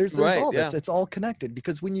 Like there's Right. all Yeah. this. It's all connected,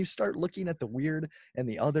 because when you start looking at the weird and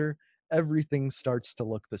the other, everything starts to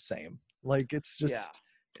look the same. Like it's Yeah. just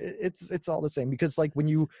it's all the same, because like when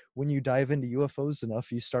you dive into UFOs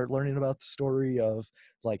enough, you start learning about the story of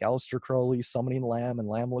like Aleister Crowley summoning Lamb, and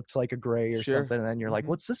Lamb looks like a gray or Sure. something, and then you're like,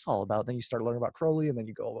 Hmm. what's this all about? Then you start learning about Crowley, and then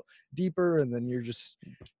you go deeper, and then you're just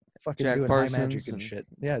fucking Jack doing high magic Parsons and and shit.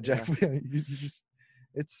 Yeah, yeah. Jeff. You just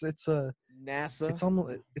NASA. it's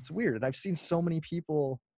almost it's weird, and I've seen so many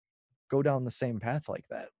people go down the same path like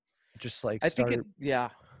that. Just like I think it. start Yeah.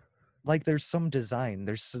 like there's some design,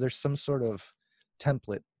 there's some sort of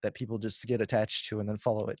template that people just get attached to and then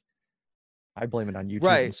follow it. I blame it on YouTube and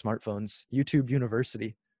Right. smartphones. YouTube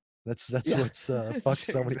University. That's Yeah. what's fucked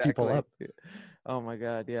so many people Exactly. up. Yeah. Oh my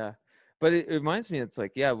God. Yeah. But it reminds me, it's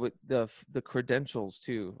like yeah, with the credentials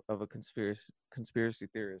too of a conspiracy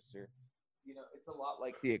theorist, or it's a lot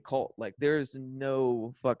like the occult. Like there's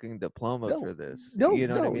no fucking diploma No, for this. no, You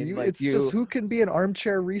know what I no. mean? You Like it's just you who can be an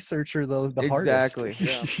armchair researcher the hardest. exactly.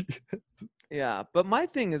 Yeah. Yeah. But my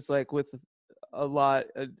thing is like with a lot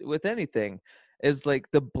with anything is like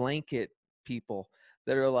the blanket people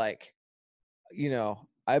that are like,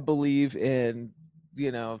 I believe in,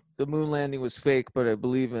 the moon landing was fake, but I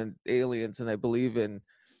believe in aliens and I believe in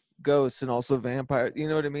ghosts and also vampires. You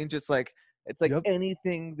know what I mean? Just like it's like Yep.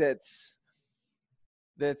 anything that's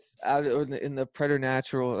out of in the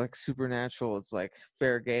preternatural, like supernatural, it's like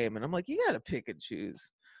fair game. And I'm like, you gotta pick and choose.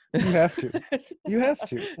 You have to. You have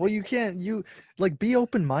to. Well, you can't. You like be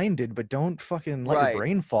open minded, but don't fucking let your Right.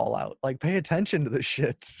 brain fall out. Like pay attention to this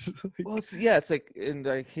shit. Well, it's like, and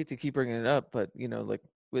I hate to keep bringing it up, but like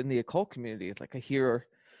in the occult community, it's like I hear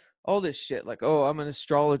all this shit, like, oh, I'm an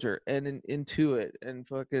astrologer and into it, and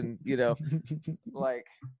fucking, like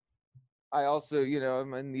I also,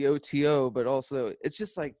 I'm in the OTO, but also it's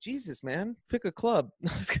just like Jesus, man, pick a club.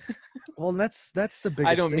 Well, and that's the I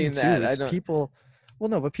biggest don't thing mean too. that. I Is don't. people. Well,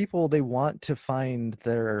 no, but people they want to find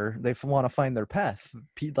want to find their path.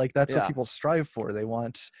 Like that's what Yeah. people strive for. They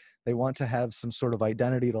want to have some sort of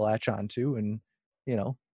identity to latch onto, and you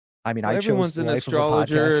know, I mean, Well, I chose everyone's the an life of a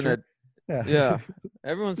astrologer and podcaster. a Yeah. yeah.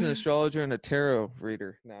 Everyone's an astrologer and a tarot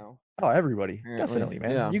reader now. Oh, everybody. Apparently, Definitely,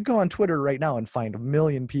 man. yeah. You can go on Twitter right now and find a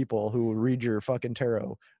million people who will read your fucking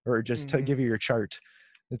tarot or just Hmm. give you your chart.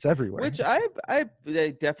 It's everywhere. Which I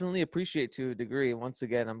definitely appreciate to a degree. Once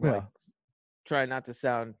again, I'm like Yeah. trying not to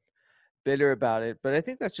sound bitter about it, but I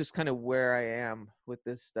think that's just kind of where I am with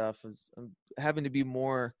this stuff. Is I'm having to be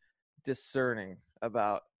more discerning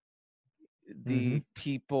about Mm-hmm. the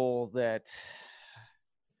people that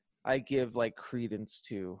I give like credence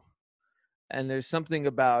to. And there's something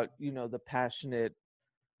about, the passionate,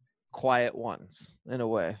 quiet ones in a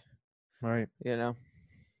way, All right. you know?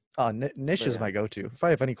 Nish But is yeah. my go-to. If I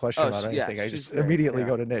have any question Oh, about yeah, anything, I she's just great. immediately Yeah.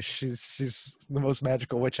 go to Nish. She's the most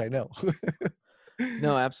magical witch I know.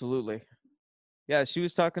 No, absolutely. Yeah, she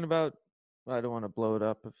was talking about, I don't want to blow it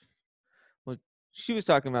up. Well, she was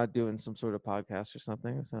talking about doing some sort of podcast or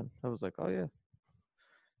something. So I was like, oh, yeah,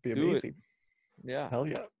 Be do it. amazing. Yeah. Hell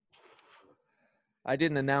yeah. I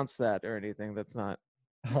didn't announce that or anything. That's not.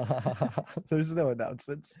 There's no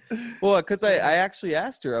announcements. Well, because I actually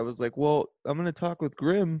asked her, I was like, well, I'm going to talk with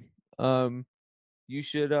Grim. You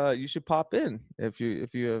should pop in if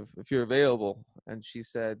you're available. And she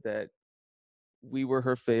said that we were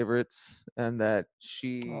her favorites and that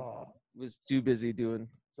she Oh, was too busy doing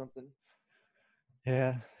something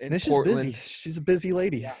yeah. in Nish is busy. Portland. She's a busy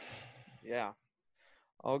lady. Yeah. Yeah.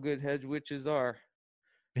 All good hedge witches are.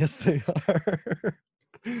 Yes, they are.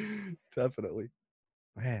 Definitely.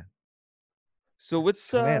 Man. So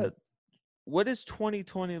So man, what is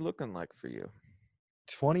 2020 looking like for you?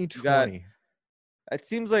 You got, 2020. it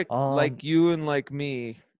seems like you and like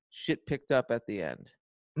me, shit picked up at the end.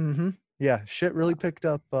 Yeah, shit really picked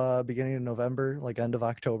up beginning of November, like end of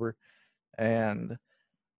October. And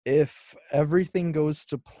if everything goes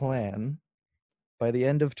to plan, by the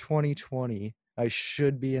end of 2020, I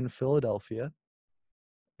should be in Philadelphia.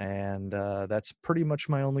 And that's pretty much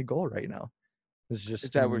my only goal right now. Is Is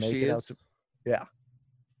just to that where make she it out is? to, yeah,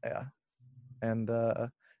 yeah. And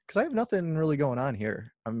because I have nothing really going on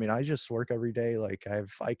here. I mean, I just work every day. Like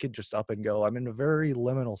I could just up and go. I'm in a very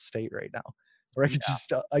liminal state right now, where Yeah.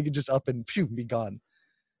 I could just up and phew, be gone.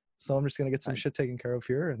 So I'm just gonna get some I, shit taken care of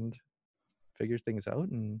here and figure things out,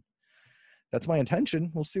 and that's my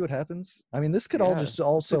intention. We'll see what happens. I mean, this could all yeah, just it's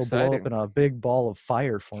also blow up exciting. in a big ball of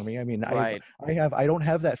fire for me. I mean, Right. I don't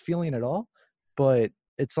have that feeling at all, but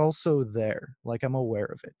it's also there. Like I'm aware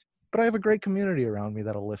of it. But I have a great community around me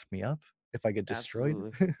that'll lift me up if I get destroyed.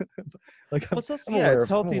 Absolutely. Like Well, it's also, I'm yeah, aware it's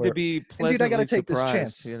of I'm healthy to aware. be And dude, I got to pleasantly take this surprised,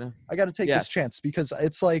 chance. you know? I got to take this Yes. chance because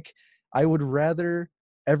it's like I would rather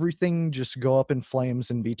everything just go up in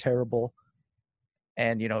flames and be terrible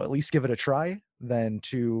and at least give it a try than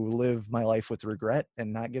to live my life with regret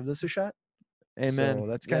and not give this a shot. Amen.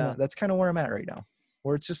 So Yeah. that's kind of where I'm at right now,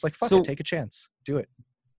 where it's just like fuck it, So take a chance, do it.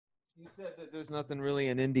 you said that there's nothing really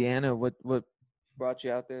in Indiana. What brought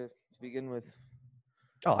you out there to begin with?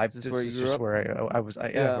 Oh, I Is this where this you is grew just up? where yeah,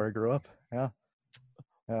 Yeah. where I grew up. Yeah,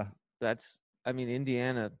 yeah. That's, I mean,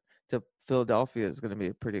 Indiana to Philadelphia is going to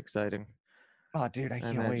be pretty exciting, Oh, dude, I I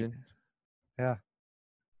can't wait. imagine. Yeah,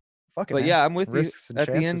 fuck it, But man. yeah, I'm with you. Risks and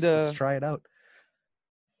chances. Let's try it out.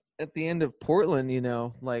 At the end of Portland,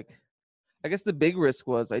 like, I guess the big risk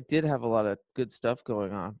was I did have a lot of good stuff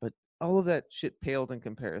going on, but all of that shit paled in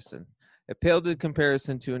comparison. It paled in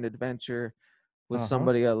comparison to an adventure with Uh huh.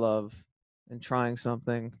 somebody I love and trying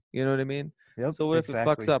something. You know what I mean? Yep. So what if it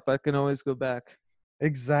fucks Exactly. up? I can always go back.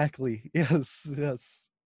 Exactly. Yes. Yes.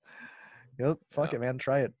 Yep. Fuck Yeah. it, man.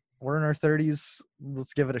 Try it. We're in our 30s.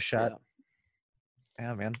 Let's give it a shot. Yeah.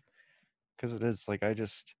 Yeah, man. Because it is like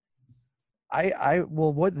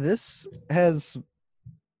well, what this has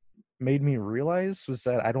made me realize was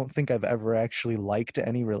that I don't think I've ever actually liked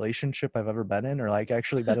any relationship I've ever been in, or like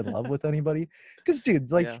actually been in love with anybody. Because dude,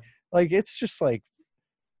 Yeah. like it's just like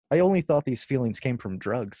I only thought these feelings came from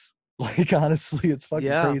drugs. Like honestly, it's fucking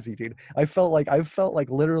Yeah. crazy, dude. I've felt like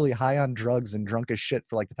literally high on drugs and drunk as shit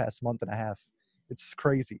for like the past month and a half. It's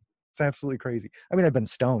crazy. It's absolutely crazy. I mean, I've been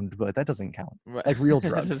stoned, but that doesn't count. Right. Like real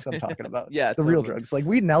drugs, I'm talking about. Yeah, The real totally. drugs. Like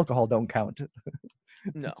weed and alcohol don't count.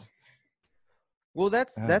 No. It's, Well,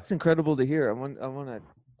 that's uh, that's incredible to hear. I want to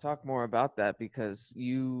talk more about that because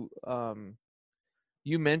you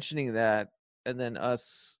mentioning that, and then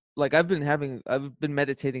us, like, I've been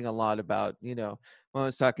meditating a lot about, when I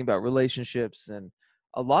was talking about relationships, and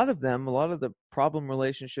a lot of the problem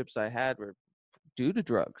relationships I had were due to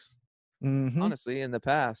drugs, mm-hmm. honestly, in the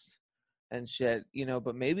past and shit,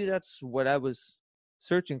 but maybe that's what I was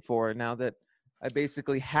searching for. Now that I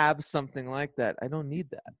basically have something like that, I don't need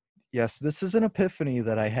that. Yes, this is an epiphany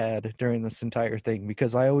that I had during this entire thing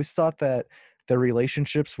because I always thought that the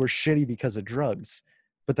relationships were shitty because of drugs.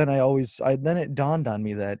 But then it dawned on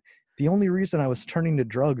me that the only reason I was turning to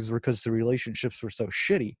drugs were because the relationships were so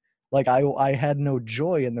shitty. Like I had no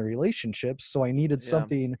joy in the relationships, so I needed Yeah.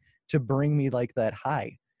 something to bring me like that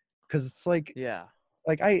high. Cause it's Yeah.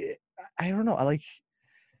 like I don't know, I like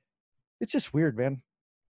it's just weird, man.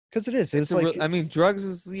 Cause it is. It's It's a real, like I mean, it's drugs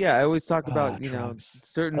is, yeah, I always talk about, drugs.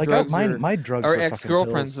 certain Like drugs my drugs are were fucking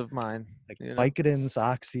ex-girlfriends pills. of mine, Like you know. Vicodins,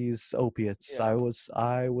 oxys, opiates. Yeah.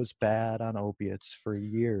 I was bad on opiates for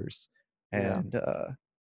years, Yeah. and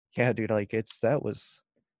yeah, dude, like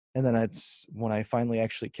and then it's when I finally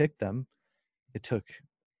actually kicked them. It took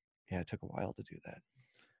it took a while to do that.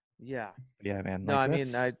 Yeah. But yeah, man, No, like I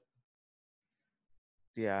mean, that's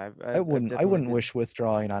yeah, I've I definitely wouldn't been, wish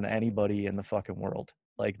withdrawing on anybody in the fucking world.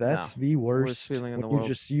 Like no, that's the worst worst feeling in when the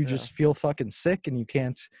world. you Yeah. just feel fucking sick and you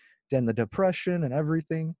can't. Then the depression and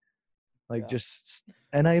everything. Like Yeah. just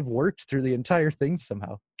and I've worked through the entire thing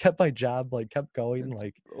somehow. Kept my job, like kept going, It's,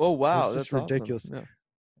 like oh it wow, was just that's awesome. ridiculous. Yeah.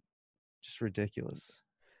 Just ridiculous.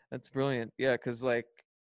 That's brilliant. Yeah, cuz like,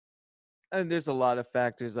 and there's a lot of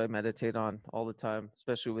factors I meditate on all the time,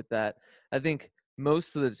 especially with that. I think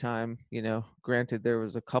most of the time, granted there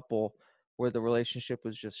was a couple where the relationship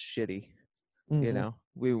was just shitty. Hmm.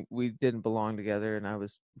 We didn't belong together, and I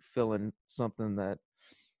was filling something that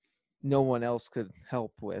no one else could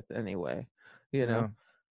help with anyway, you know. Yeah.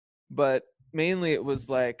 But mainly it was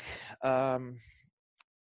like, um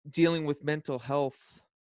dealing with mental health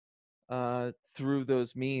through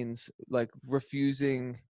those means, like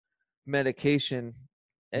refusing medication,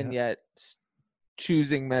 and Yeah. yet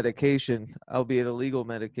choosing medication, albeit illegal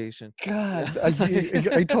medication. God,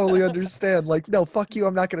 Yeah. I totally understand. Like, no, fuck you.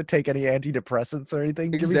 I'm not gonna take any antidepressants or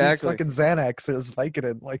anything. Give me these Exactly. fucking Xanax or this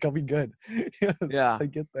Vicodin. Like, I'll be good. Yes, Yeah. I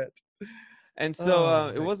get that. And so Oh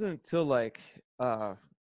it my, wasn't until like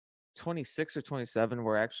 26 or 27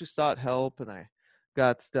 where I actually sought help and I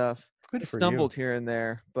got stuff. good I for you, stumbled here and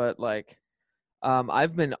there, but like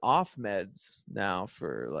I've been off meds now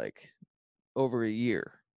for like over a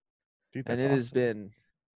year, dude. and That's it has awesome. been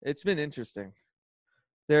it's been interesting.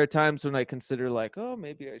 There are times when I consider like, oh,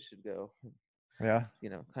 maybe I should go, Yeah.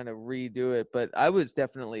 kind of redo it, but I was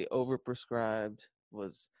definitely overprescribed.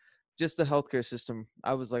 Was just the healthcare system.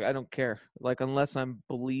 I was like, I don't care. Like unless I'm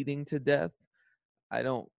bleeding to death, I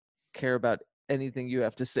don't care about anything you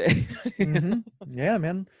have to say. Mm-hmm. Yeah,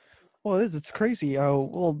 man. Well, it is. It's crazy. Oh,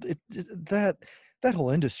 well, that whole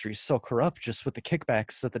industry is so corrupt. Just with the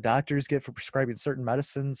kickbacks that the doctors get for prescribing certain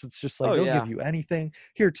medicines, it's just like Oh they'll give yeah. you anything.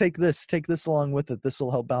 Here, take this along with it. This will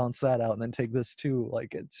help balance that out, and then take this too.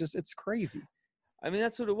 Like, it's crazy. I mean,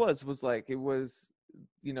 that's what it was. Was like it was,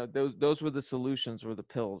 those were the solutions, were the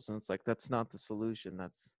pills, and it's like that's not the solution.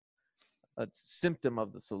 That's a symptom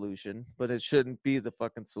of the solution, but it shouldn't be the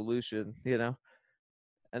fucking solution.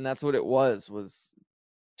 And that's what it was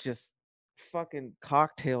just fucking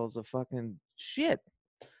cocktails of fucking shit,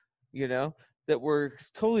 you know, that were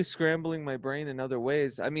totally scrambling my brain in other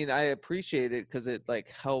ways. I mean, I appreciate it because it like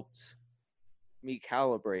helped me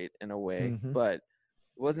calibrate in a way, Mm-hmm. but it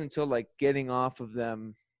wasn't until like getting off of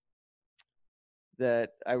them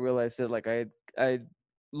that I realized that like I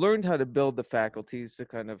learned how to build the faculties to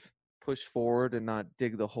kind of push forward and not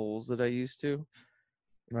dig the holes that I used to.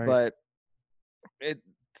 Right. But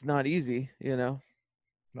it's not easy.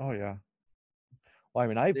 Oh yeah. Well, I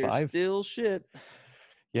mean, There's still shit.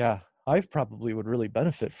 yeah, I've probably would really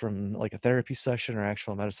benefit from like a therapy session or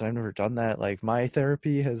actual medicine. I've never done that. Like my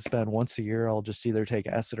therapy has been once a year. I'll just either take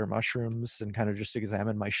acid or mushrooms and kind of just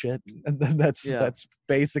examine my shit, and then Yeah. that's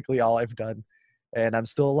basically all I've done. And I'm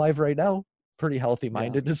still alive right now, pretty healthy Yeah.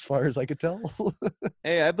 minded as far as I could tell.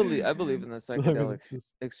 Hey, I believe in the So I mean, psychedelic it's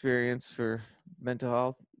just experience for mental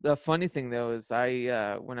health. The funny thing though is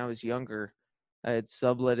when I was younger, I had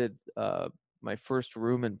subletted my first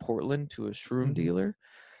room in Portland to a shroom mhm. dealer,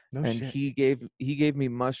 No and shit. he gave me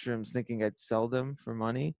mushrooms thinking I'd sell them for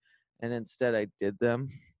money, and instead I did them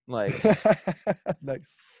like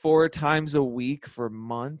Nice. 4 times a week for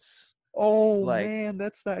months. Oh Like, man,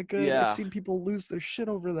 that's not good. I've yeah. seen people lose their shit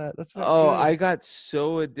over that. That's not Oh, good. I got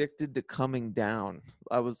so addicted to coming down.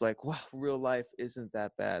 I was like, wow, real life isn't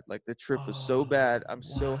that bad. Like the trip was so bad. Oh I'm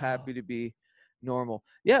so wow. happy to be normal.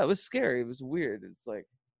 Yeah, it was scary. It was weird. It's like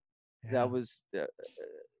that Yeah. was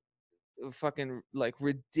a fucking like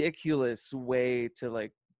ridiculous way to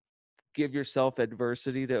like give yourself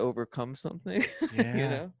adversity to overcome something, you Yeah.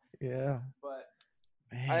 know? Yeah. But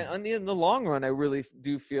Man. in the long run, I really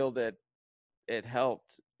do feel that it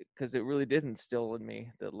helped because it really did instill in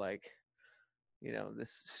me that like,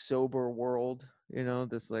 this sober world,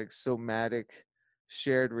 this like somatic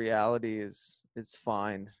shared reality is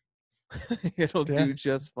fine. It'll Yeah. do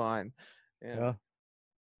just fine. Yeah.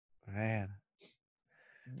 Yeah. Man.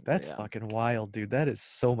 That's Yeah. fucking wild, dude. That is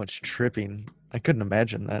so much tripping. I couldn't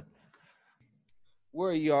imagine that.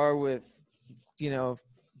 Where you are with,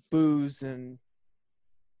 booze and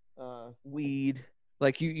weed,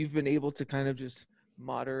 like you've been able to kind of just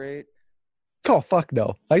moderate. Oh fuck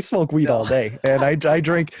no. I smoke weed No. all day. And I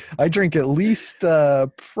drink at least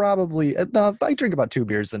probably no, I drink about 2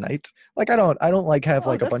 beers a night. Like I don't like have Oh,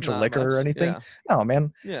 like a that's bunch of not liquor or much. anything. Yeah. No,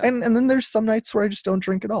 man. Yeah. And then there's some nights where I just don't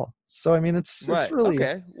drink at all. So I mean it's Right. really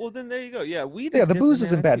Okay. Well, then there you go. Yeah, weed yeah, is the different, booze man.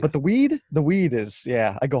 isn't bad, but the weed is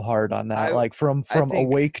yeah, I go hard on that. I Like I from think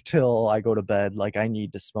awake till I go to bed, like I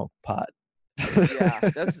need to smoke pot. yeah,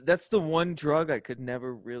 that's the one drug I could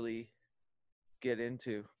never really get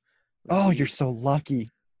into, was Oh, you're weed. so lucky.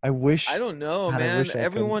 I I wish don't know, God, I man. wish I could.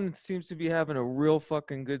 Everyone seems to be having a real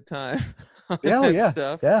fucking good time on Yeah, oh that yeah.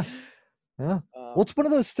 stuff. Yeah. Yeah. Well, Um, it's one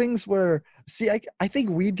of those things where see, I think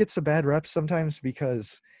weed gets a bad rep sometimes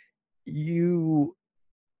because you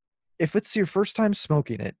if it's your first time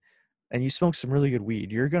smoking it and you smoke some really good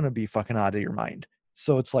weed, you're gonna be fucking out of your mind.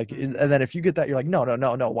 So it's like, and mhm. then if you get that, you're like, no, no,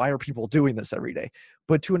 no, no. Why are people doing this every day?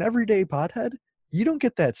 But to an everyday pothead, you don't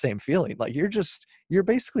get that same feeling. Like you're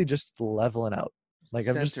basically just leveling out. Like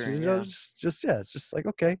I'm just, Centering, yeah. just yeah. It's just like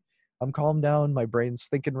okay, I'm calmed down. My brain's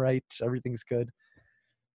thinking right. Everything's good.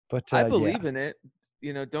 But I yeah, believe in it.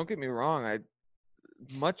 Don't get me wrong. I'd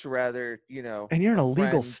much rather, and you're in a a legal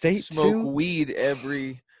friend state smoke too. weed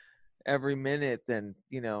every minute than,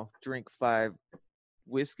 drink 5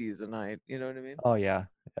 whiskeys a night. You know what I mean? Oh yeah,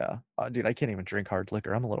 yeah. Dude, I can't even drink hard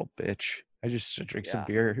liquor. I'm a little bitch. I just should drink some Yeah.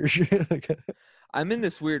 beer. I'm in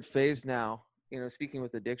this weird phase now, speaking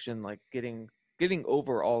with addiction, like getting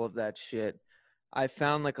over all of that shit. I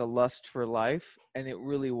found like a lust for life, and it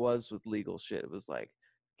really was with legal shit. It was like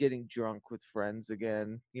getting drunk with friends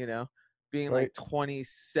again, being Right. like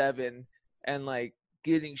 27 and like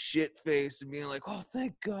getting shit faced and being like, "Oh,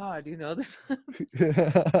 thank God,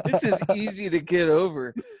 this is easy to get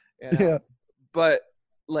over," you know. Yeah. But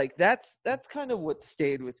like that's kind of what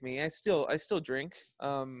stayed with me. I still drink.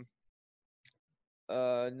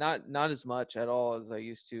 Not as much at all as I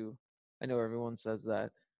used to. I know everyone says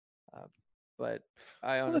that, uh, but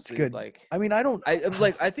I Well, that's honestly good. I mean, I don't. I'm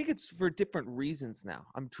like, I think it's for different reasons now.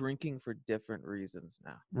 I'm drinking for different reasons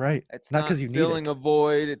now. Right. It's Not not because you need filling it. a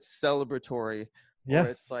void. It's celebratory, or Yeah.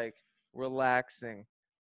 it's like relaxing.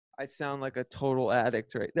 I sound like a total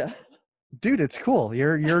addict right now. Dude, it's cool.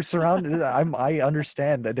 You're surrounded. I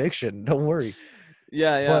understand addiction. Don't worry.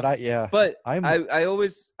 Yeah, yeah. But yeah. But I'm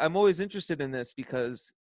I'm always interested in this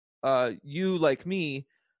because you like me,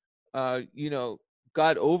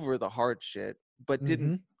 got over the hard shit, but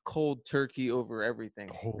didn't mm-hmm. cold turkey over everything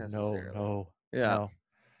Oh no, necessarily. no, Yeah. no.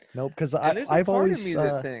 Nope, because And there's a I've part of always me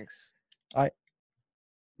that thinks, I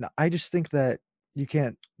no, I just think that you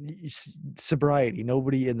can't sobriety.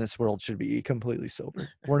 Nobody in this world should be completely sober.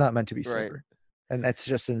 We're not meant to be right. sober. And that's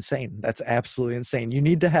just insane. That's absolutely insane. You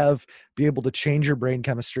need to be able to change your brain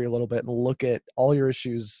chemistry a little bit and look at all your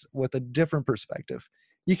issues with a different perspective.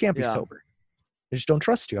 You can't be Yeah. sober. I just don't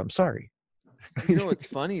trust you. I'm sorry. What's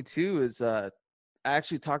funny too is I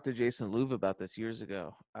actually talked to Jason Louv about this years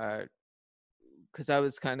ago. Because I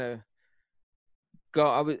was kind of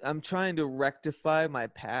I'm trying to rectify my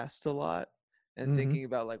past a lot and hmm thinking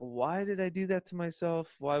about like, why did I do that to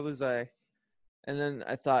myself? Why was I? And then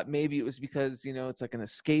I thought maybe it was because it's like an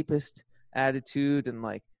escapist attitude, and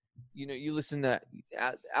like you listen to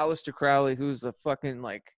Aleister Crowley, who's a fucking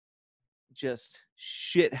like just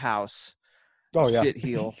shit house Oh yeah. shit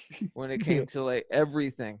heel when it Yeah. came to like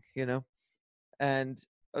everything. And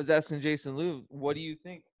I was asking Jason Liu, what do you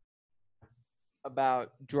think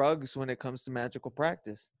about drugs when it comes to magical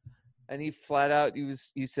practice? And he flat out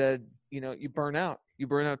he said, you burn out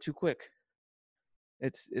too quick.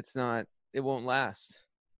 It's not, it won't last,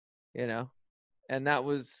 and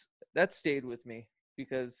that stayed with me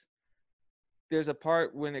because there's a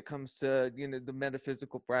part when it comes to the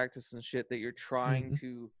metaphysical practice and shit that you're trying Mhm.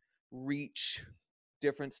 to reach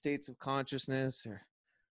different states of consciousness, or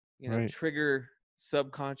Right. trigger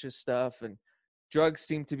subconscious stuff, and drugs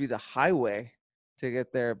seem to be the highway to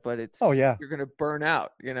get there, but Oh yeah. you're gonna burn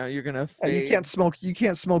out, you're gonna Yeah, fade. you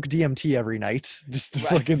can't smoke DMT every night just to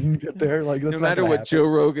Right. fucking get there. Like No that's not matter gonna what happen. Joe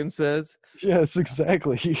Rogan says. Yes,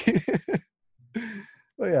 exactly.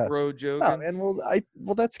 Oh yeah. Bro No, joking.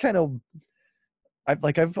 and that's kind of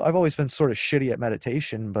I've always been sort of shitty at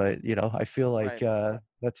meditation, but I feel like Right.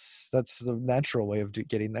 that's the natural way of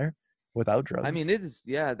getting there without I mean, drugs. it is,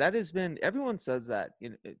 yeah, that has been, everyone says that.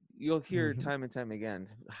 You'll hear hmm time and time again,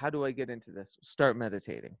 how do I get into this? Start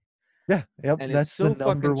meditating. Yeah, yep, And it's that's the so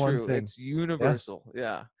number fucking one true. thing. It's Yeah. universal.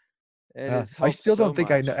 Yeah. It Yeah, has I helped still so don't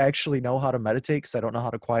think I much. actually know how to meditate because I don't know how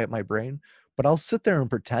to quiet my brain. But I'll sit there and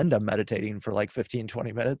pretend I'm meditating for like 15,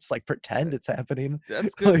 20 minutes, like pretend it's happening.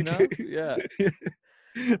 That's good Like, enough. Yeah.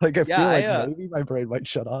 like I Yeah. feel like maybe my brain might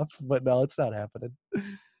shut off, but no, it's not happening.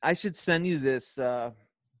 I should send you this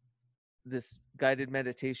guided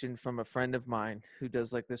meditation from a friend of mine who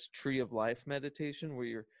does like this tree of life meditation where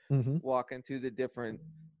you're hmm walking through the different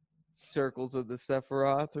circles of the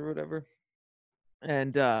Sephiroth or whatever.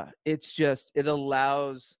 And it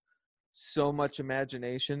allows so much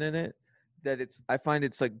imagination in it that I find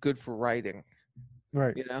it's like good for writing,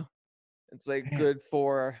 Right. you know? It's like Man, good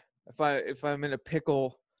for if I'm in a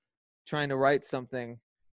pickle trying to write something,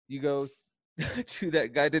 you go to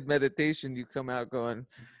that guided meditation, you come out going,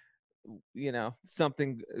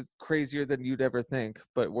 something crazier than you'd ever think,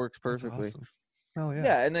 but works that's perfectly. awesome. Oh yeah.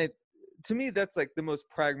 Yeah, and to me that's like the most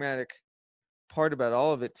pragmatic part about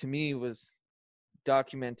all of it. To me was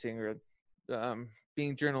documenting or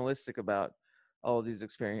being journalistic about all of these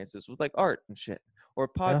experiences with like art and shit or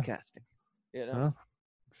Yeah. podcasting, Well,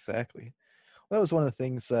 exactly. Well, that was one of the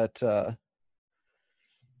things that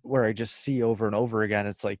where I just see over and over again.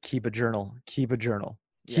 It's like keep a journal, keep a journal,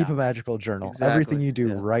 keep Yeah, a magical journal. Everything exactly. you do,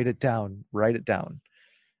 Yeah. write it down, write it down.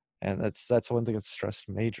 And that's one thing that's stressed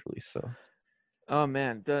majorly. So, Oh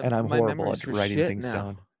man, and I'm my horrible memory's at for writing shit things now.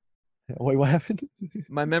 down. Wait, what happened?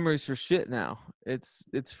 My memory's for shit now. It's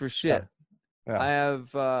for Yeah, shit. yeah. I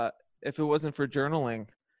have if it wasn't for journaling,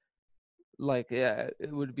 like, yeah,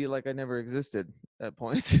 it would be like I never existed at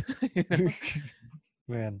points. You know?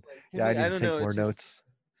 Man, Like, to yeah, I me, need I to don't take know. more It's just notes.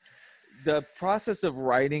 the process of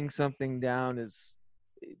writing something down is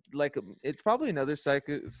like it's probably another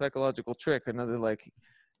psychological trick, another like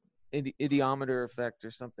idiometer effect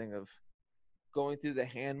or something of going through the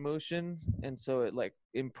hand motion, and so it like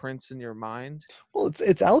imprints in your mind. Well, it's You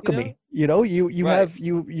know? alchemy. You know, you Right. have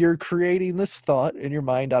you're creating this thought in your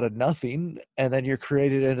mind out of nothing, and then you're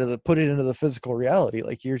created into the put it into the physical reality.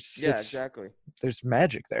 Like Yeah, it's exactly. there's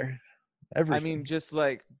magic there. I Everything. mean, just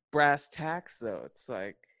like brass tacks, though. It's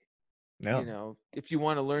like, Yeah. if you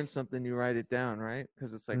want to learn something, you write it down, right?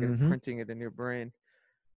 Because it's like Mm-hmm. imprinting it in your brain.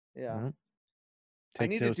 Yeah. Yeah. I Take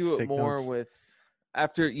need to notes. do it Take more notes. with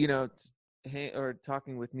after, or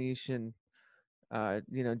talking with Niche and,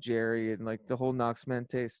 Jerry and like the whole Nox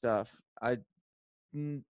Mente stuff. I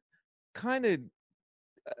kind of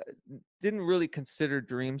didn't really consider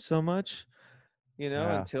dreams so much,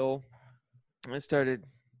 Yeah. until I started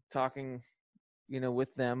talking,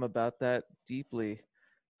 with them about that deeply.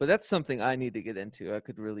 But that's something I need to get into. I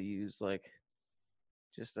could really use like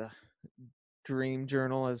just a dream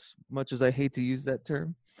journal, as much as I hate to use that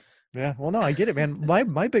term. Yeah. Well, no, I get it, man.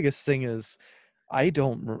 My biggest thing is I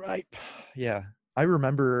don't. Yeah. I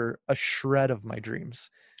remember a shred of my dreams.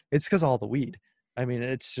 It's because all the weed. I mean,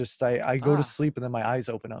 it's just I go to Ah, sleep and then my eyes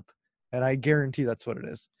open up, and I guarantee that's what it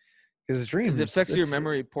is. Because it dreams, affects your it's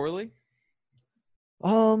memory poorly.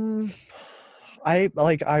 um, I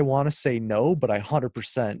want to say no, but I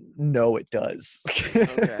 100% know it does.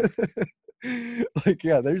 Okay. Like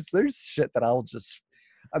yeah, there's shit that I'll just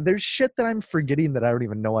there's shit that I'm forgetting that I don't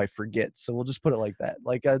even know I forget. So we'll just put it like that.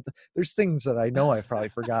 Like there's things that I know I've probably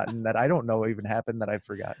forgotten that I don't know even happened that I've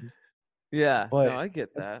forgotten. Yeah. But No, I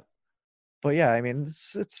get that. but yeah, I mean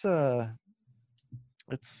it's the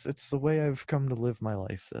way I've come to live my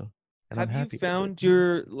life though, and I'm Have you happy with it. found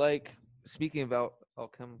your like speaking about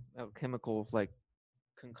alchemical like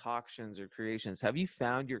concoctions or creations? Have you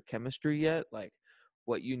found your chemistry yet? Like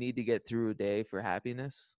what you need to get through a day for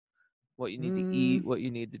happiness? What you need to Mm, eat? What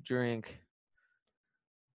you need to drink?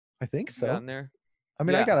 I think Have you so. gotten there? I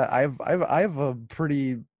mean, Yeah. I have a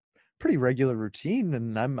pretty regular routine,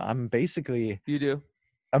 and I'm basically You do.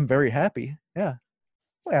 I'm very happy. Yeah.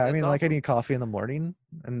 Well, yeah, I That's mean, like I awesome. need coffee in the morning,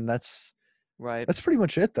 and Right. that's pretty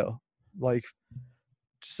much it though. Like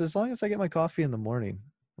just as long as I get my coffee in the morning,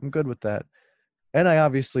 I'm good with that. And I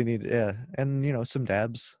obviously need yeah, and some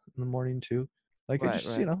dabs in the morning too. Like I Right.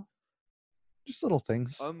 just, Right. just little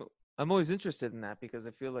things. I'm I'm always interested in that because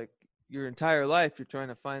I feel like your entire life you're trying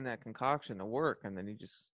to find that concoction to work and then you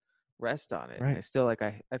just rest on it. And Right. I still like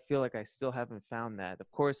I feel like I still haven't found that.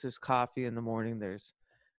 Of course there's coffee in the morning. There's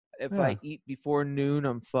if Yeah. I eat before noon,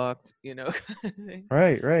 I'm fucked, kind of thing.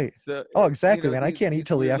 Right, right. So, Oh, exactly, man. I can't eat these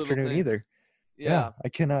till the weird little afternoon things. either. Yeah, Yeah, I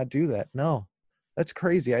cannot do that. No. That's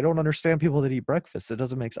crazy. I don't understand people that eat breakfast. It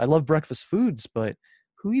doesn't make sense. I love breakfast foods, but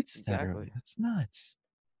who eats that exactly. early? That's nuts.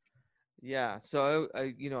 Yeah. So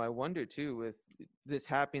I wonder too with this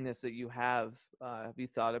happiness that you have you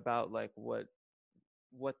thought about like what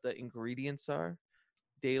the ingredients are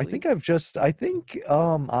daily? I think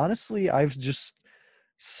honestly I've just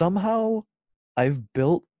somehow I've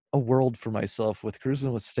built a world for myself with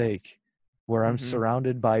Cruising with Steak where I'm Mm-hmm.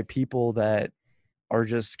 surrounded by people that are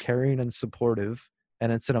just caring and supportive,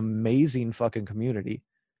 and it's an amazing fucking community.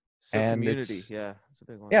 So And community, it's yeah, it's a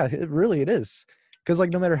big one. yeah, it is. Cuz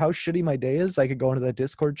like no matter how shitty my day is, I could go into that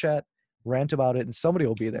Discord chat, rant about it, and somebody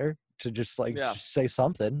will be there to just like Yeah, just say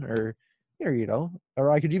something or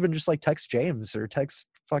I could even just like text James or text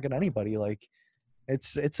fucking anybody. Like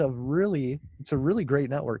it's a really great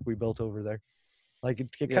network we built over there. Like it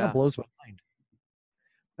kind of yeah. blows my mind.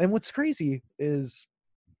 And what's crazy is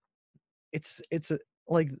it's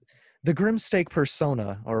like the Grimstake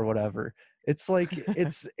persona or whatever. It's like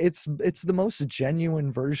it's the most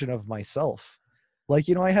genuine version of myself. Like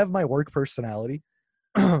I have my work personality.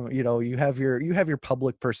 You have your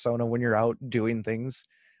public persona when you're out doing things,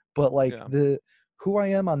 but like Yeah. the who I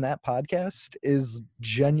am on that podcast is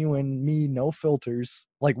genuine me, no filters,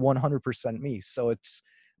 like 100% me. So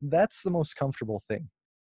that's the most comfortable thing.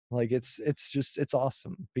 Like it's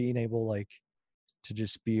awesome being able like to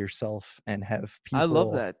just be yourself and have I love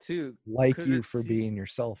people that too, like because you for being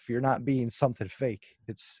yourself. You're not being something fake.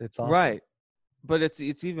 It's awesome. right, but it's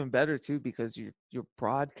even better too because you're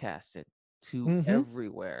broadcasted to Hmm.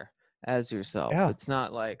 everywhere as yourself. Yeah. It's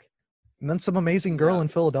not like And then some amazing you girl know, in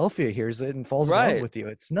Philadelphia hears it and falls in love right? with you.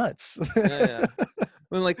 It's nuts. Yeah, yeah.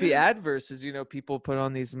 When like the adverse is, people put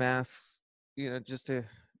on these masks, just to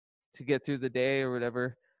get through the day or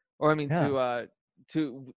whatever, or I mean Yeah.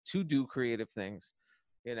 to do creative things.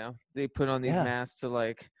 You know, they put on these Yeah. masks to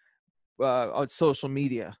like on social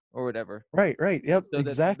media or whatever, Right. Yep. so that the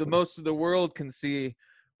Exactly. most of the world can see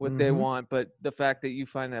what they Mm-hmm. want. But the fact that you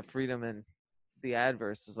find that freedom in the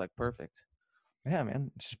adverse is like perfect. Yeah,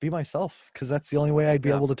 man. Just be myself, because that's the only way I'd be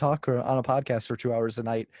Yeah. able to talk on a podcast for 2 hours a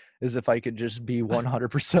night is if I could just be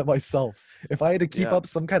 100% myself. If I had to keep Yeah. up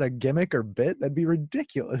some kind of gimmick or bit, that'd be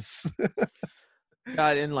ridiculous.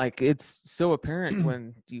 God, and like it's so apparent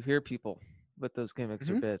when you hear people with those gimmicks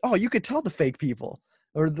or Mhm. Oh, bits. you could tell the fake people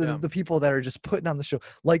or the Yeah. the people that are just putting on the show.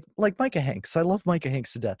 Like Micah Hanks. I love Micah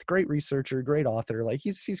Hanks to death. Great researcher, great author. Like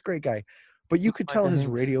he's a great guy. But you Who's could tell Micah his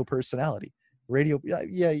Hanks? radio personality. Radio,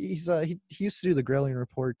 yeah, he used to do the Grilling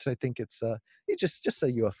Report. I think it's he's just a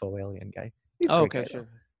UFO alien guy. He's a Oh, great okay, guy though.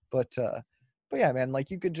 sure. But yeah, man,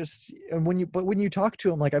 like you could just, and when you talk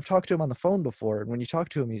to him, like I've talked to him on the phone before, and when you talk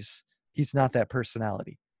to him, he's not that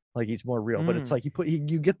personality. Like he's more real. But it's Mm,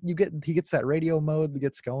 like he gets that radio mode,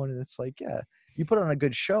 gets going, and it's like, yeah, you put on a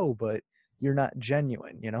good show, but you're not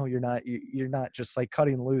genuine. You know, you're not just like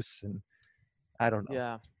cutting loose. And I don't know.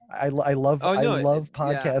 yeah. Oh I no, love yeah,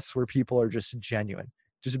 podcasts where people are just genuine.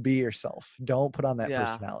 Just be yourself. Don't put on that yeah.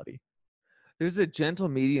 personality. There's a gentle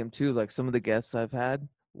medium too, like some of the guests I've had,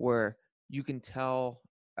 where you can tell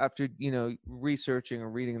after researching or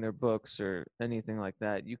reading their books or anything like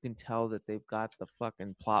that, you can tell that they've got the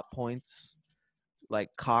fucking plot points like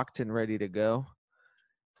cocked and ready to go.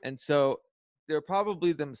 And so they're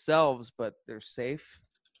probably themselves, but they're safe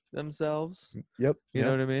themselves. Yep. You know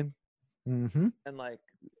Yep. what I mean? Mm-hmm. And like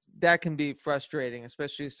that can be frustrating,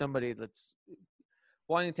 especially somebody that's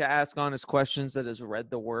wanting to ask honest questions that has read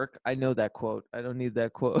the work. I know that quote. I don't need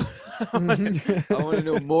that quote. I want to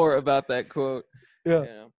know Mm-hmm. more about that quote. Yeah.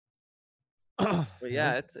 You but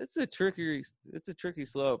yeah, it's a tricky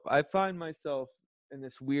slope. I find myself in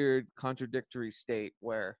this weird contradictory state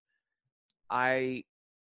where I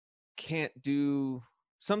can't do.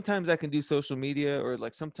 Sometimes I can do social media, or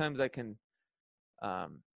like sometimes I can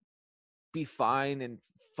um, be fine and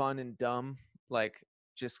fun and dumb, like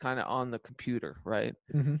just kind of on the computer, right?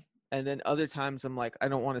 Mm-hmm. And then other times I'm like, I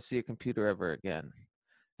don't want to see a computer ever again.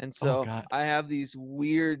 And Oh so God. I have these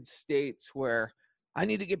weird states where I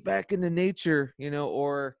need to get back into nature,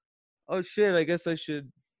 or oh shit, I guess I should,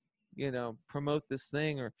 promote this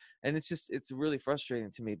thing, and it's really frustrating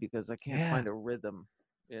to me because I can't Yeah. find a rhythm.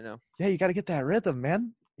 Yeah, you got to get that rhythm,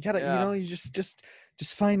 man. You got to, Yeah. you just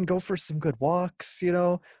go for some good walks,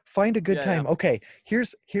 find a good Yeah, yeah. time. Okay,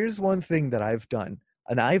 here's one thing that I've done.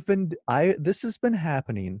 And this has been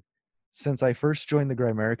happening since I first joined the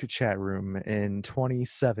Grimerica chat room in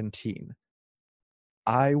 2017.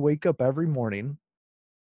 I wake up every morning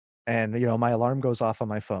and my alarm goes off on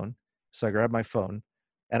my phone. So I grab my phone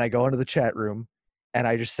and I go into the chat room and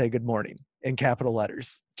I just say good morning in capital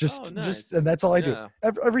letters. Oh, Just nice. and that's all I do Yeah.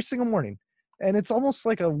 every single morning. And it's almost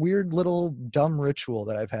like a weird little dumb ritual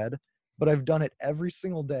that I've had, but I've done it every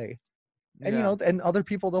single day. And Yeah. and other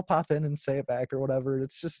people, they'll pop in and say it back or whatever.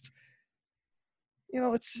 It's just,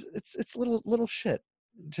 it's little shit.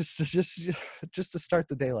 Just to start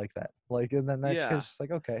the day like that. Like, and then that's Yeah. just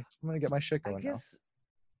like, okay, I'm gonna get my shit I going now. guess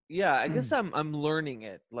yeah, I guess I'm learning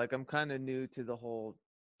it. Like I'm kind of new to the whole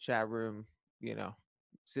chat room,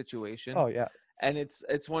 situation. Oh yeah. And it's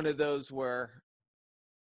one of those where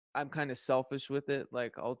I'm kind of selfish with it.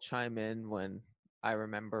 Like I'll chime in when I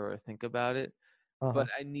remember or think about it, Uh-huh. but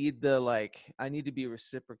I need to be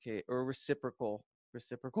reciprocal.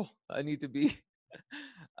 I need to be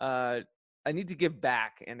uh I need to give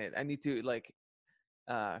back in it. I need to like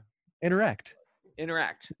uh Interact.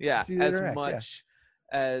 interact. Yeah, So you as interact, yeah. much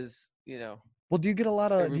as, Well, do you get a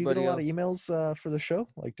everybody lot of else. emails for the show?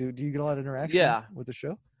 Like, do you get a lot of interaction Yeah. with the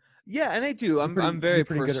show? Yeah, and I do. I'm very You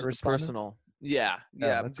pretty good at responding? personal. Yeah. Yeah,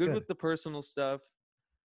 Yeah, I'm that's good good. with the personal stuff.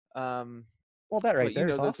 Um Well, that right but there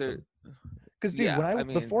is those are awesome. Because, dude, yeah, I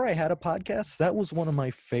mean, before I had a podcast, that was one of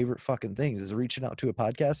my favorite fucking things is reaching out to a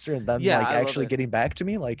podcaster and them yeah, like I love actually it. getting back to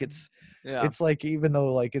me. Like Yeah. it's like, even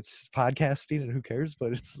though like it's podcasting and who cares,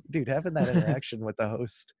 but it's, dude, having that interaction with the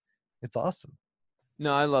host, it's awesome.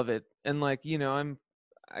 No, I love it. And like,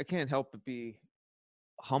 I can't help but be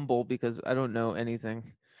humble because I don't know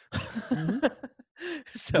anything. Hmm.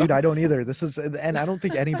 So, Dude, I don't either. And I don't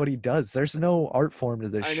think anybody does. There's no art form to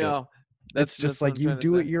this I shit. know. It's just That's what like I'm you trying to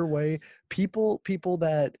do say. it your way. People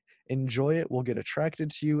that enjoy it will get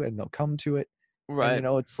attracted to you and they'll come to it. And Right.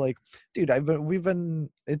 it's like, dude, it's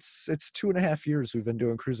 2.5 years we've been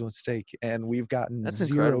doing Cruising with Steak, and we've gotten That's zero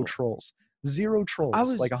incredible. trolls. Zero I trolls,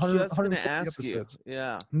 was like just going to 140 ask you. episodes.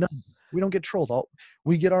 Yeah. No, we don't get trolled.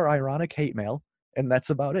 We get our ironic hate mail, and that's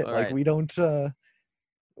about it. All Like right. we don't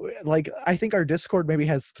like, I think our Discord maybe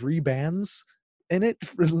has 3 bans, in it,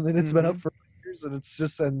 and it's been up Hmm. for years, and it's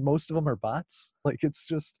just, and most of them are bots. Like it's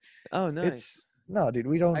just, Oh, it's nice. no, dude. I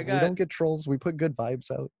We got don't get trolls. We put good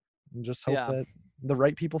vibes out, and just hope yeah. that the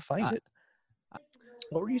right people find I, it.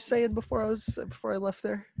 What were you saying before I left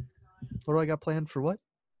there? What do I got planned for what?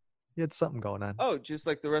 You had something going on. oh, just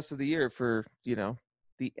like the rest of the year for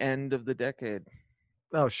the end of the decade.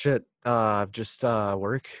 Oh shit. Just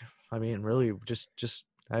work. I mean, really, just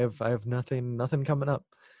I have nothing coming up.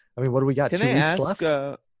 I mean, what do we got? Can Two I weeks ask?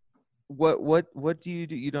 left. What do you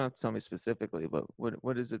do? You don't have to tell me specifically, but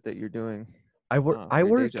what is it that you're doing I work. I for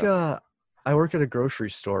your day work. job? I work at a grocery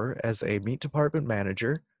store as a meat department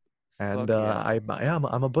manager, and Fuck yeah.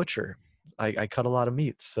 I'm a butcher. I cut a lot of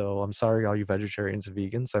meat. So I'm sorry, all you vegetarians and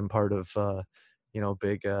vegans. I'm part of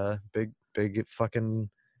big fucking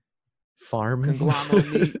farm,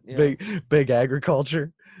 Conglomerate meat. Yeah. big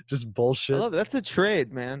agriculture. Just I bullshit. love it. That's a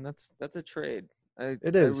trade, man. That's a trade. I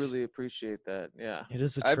It I is. really appreciate that. Yeah. It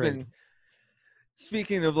is a I've trade. been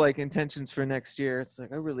speaking of like intentions for next year, it's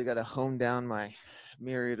like I really got to hone down my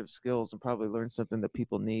myriad of skills and probably learn something that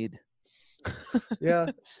people need. Yeah,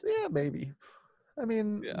 yeah, maybe. I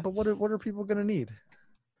mean, Yeah. but what are people gonna need?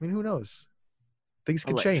 I mean, who knows? Things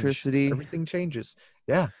could change. Electricity. Everything changes.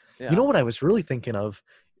 Yeah. You Yeah. know what I was really thinking of?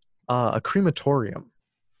 A crematorium,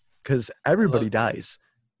 because I everybody love that. dies.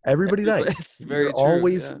 Everybody Everybody, dies. it's very true.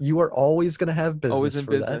 Yeah. You are always gonna have Always business in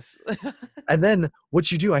for that. business. And then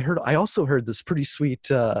what you do, I also heard this pretty sweet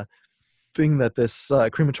thing that this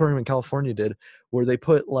crematorium in California did, where they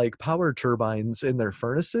put like power turbines in their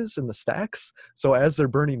furnaces in the stacks. So as they're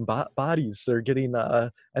burning bodies, they're getting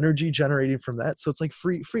energy generated from that. So it's like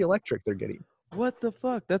free electric they're getting. What the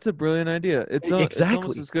fuck? That's a brilliant idea. It's almost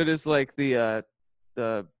Exactly. as good as like the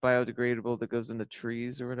biodegradable that goes into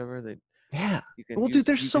trees or whatever. That Yeah. you can Well, dude, use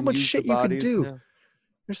there's you so can much use the shit you can bodies. do. Yeah.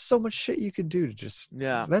 There's so much shit you can do to just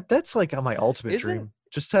Yeah. that's like on my ultimate Isn't dream.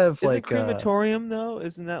 Just have isn't like crematorium though?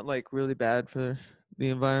 Isn't that like really bad for the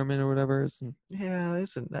environment or whatever? Isn't yeah,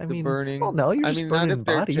 isn't I the mean, well, burning? no, you're I just mean, not burning if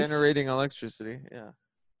they're bodies. generating electricity. Yeah.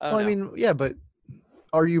 I don't Well, I know. mean, yeah, but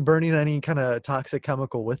are you burning any kind of toxic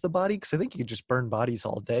chemical with the body? Because I think you could just burn bodies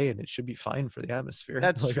all day and it should be fine for the atmosphere.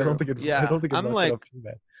 That's Like true. I Yeah. don't think it'd mess it up too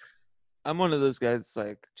bad. I'm one of those guys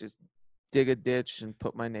like just dig a ditch and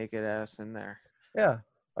put my naked ass in there. Yeah,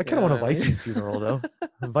 I You kind of know want a what I Viking mean? funeral though.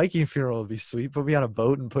 A Viking funeral would be sweet. Put me on a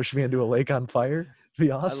boat and push me into a lake on fire. It'd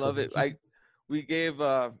be I love awesome. it. We gave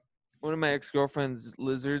one of my ex-girlfriend's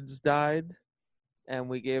lizards died and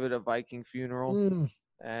we gave it a Viking funeral Mm,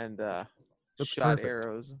 and that's shot perfect.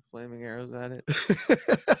 arrows, flaming arrows at it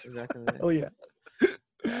back in the day. Oh yeah. Yeah.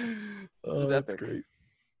 It Oh, was that's epic. great,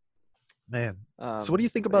 man. So, what do you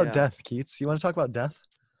think But about yeah. death, Keats? You want to talk about death?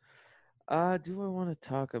 Do I want to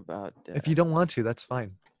talk about If you death? don't want to, that's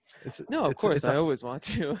fine. No, of course. It's I always want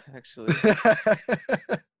to, actually.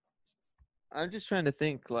 I'm just trying to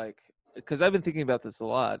think, like, because I've been thinking about this a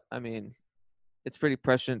lot. I mean, it's pretty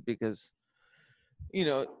prescient because,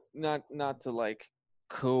 not to like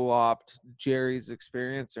co-opt Jerry's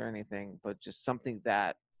experience or anything, but just something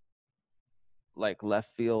that like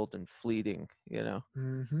left field and fleeting,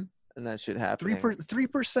 Mm-hmm. and that shit happening.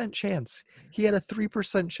 3% chance. He had a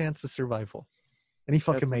 3% chance of survival, and he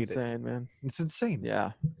fucking That's made it. insane, man. It's insane.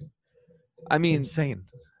 Yeah. I mean, Insane.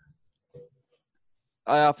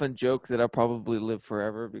 I often joke that I'll probably live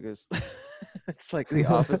forever because it's like the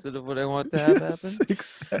opposite of what I want to have Yes, happen.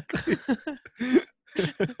 exactly.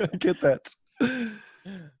 I get that.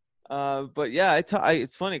 But yeah,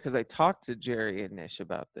 it's funny because I talked to Jerry and Nish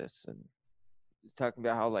about this, and he's talking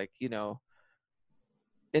about how, like,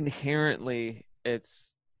 inherently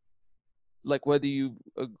it's like whether you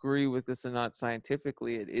agree with this or not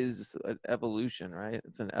scientifically, it is an evolution, right?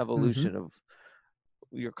 It's an Mm-hmm. evolution of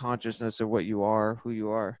your consciousness or what you are, who you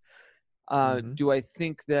are. Mm-hmm. Do I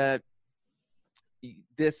think that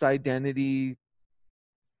this identity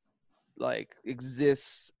like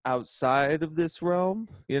exists outside of this realm?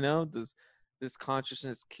 Does this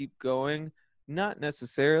consciousness keep going? Not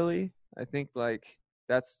necessarily. I think like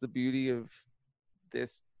that's the beauty of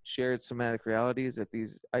this shared somatic reality, is that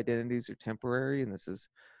these identities are temporary and this is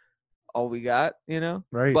all we got.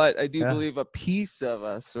 Right. But I do Yeah. believe a piece of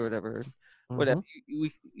us or whatever, Mm-hmm. whatever,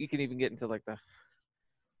 you can even get into like the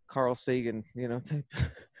Carl Sagan, type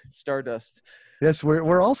stardust. Yes,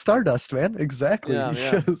 we're all stardust, man. Exactly. Yeah.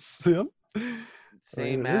 Yes. Yep.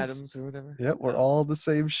 Same It is. atoms or whatever. Yep, we're Yeah. all the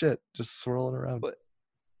same shit, just swirling around. But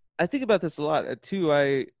I think about this a lot too.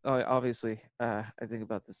 I think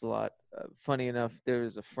about this a lot. Funny enough, there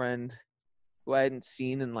was a friend who I hadn't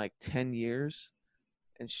seen in like 10 years,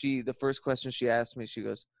 and the first question she asked me, she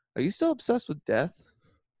goes, "Are you still obsessed with death?"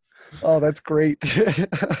 Oh, that's great.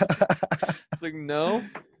 It's like, no,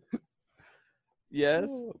 yes.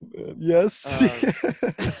 Oh, man. Yes. Um,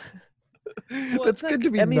 well, it's That's like, good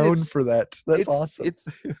to be I mean, known for that. That's it's awesome. it's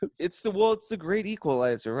it's the great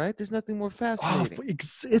equalizer, right? There's nothing more Oh, fascinating.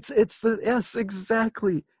 it's the yes,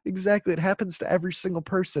 exactly. Exactly. It happens to every single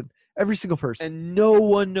person. Every single person. And no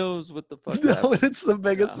one knows what the fuck No, happened. it's the Yeah.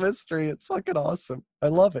 biggest mystery. It's fucking awesome. I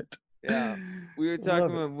love it. Yeah. We were I talking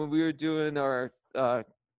love it. about when we were doing our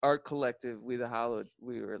art collective, We the Hallowed,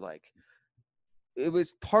 we were like, it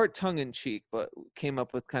was part tongue in cheek, but came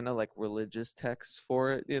up with kind of like religious texts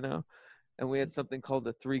for it, you know? And we had something called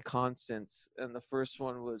the three constants. And the first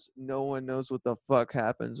one was, no one knows what the fuck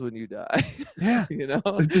happens when you die. Yeah, You know?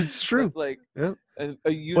 it's true. That's like Yep. a But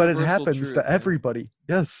it universal happens truth, to you know? everybody.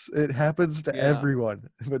 Yes, it happens to Yeah. everyone,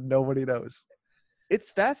 but nobody knows. It's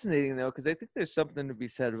fascinating though, because I think there's something to be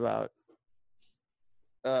said about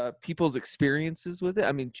people's experiences with it.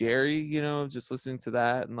 I mean, Jerry, you know, just listening to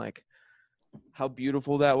that and like how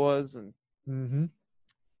beautiful that was Mm-hmm.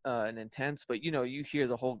 and intense. But you know, you hear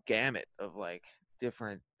the whole gamut of like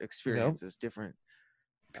different Yep. experiences, different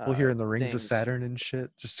People hearing the rings of things. Saturn and shit.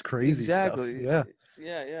 Just crazy stuff. Exactly. Yeah.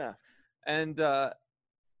 Yeah, yeah. And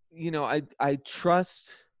you know, I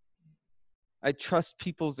trust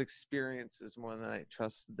people's experiences more than I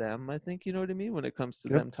trust them. I think, you know what I mean, when it comes to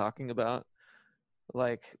Yep. them talking about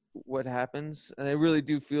like what happens. And I really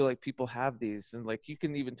do feel like people have these, and like you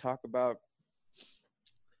can even talk about,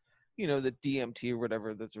 you know, the DMT or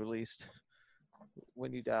whatever that's released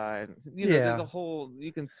when you die. You know, there's Yeah. a whole,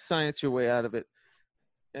 you can science your way out of it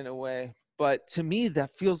in a way. But to me,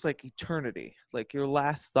 that feels like eternity. Like your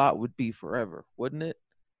last thought would be forever, wouldn't it?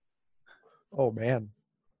 Oh man.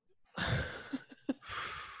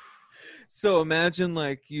 So imagine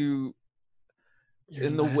like you, Your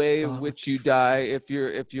in the last way in thought would which be you die, if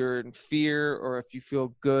you're in fear or if you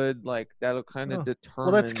feel good, like that'll kind of oh.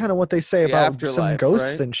 Well, that's determine kind of what they say the about some afterlife,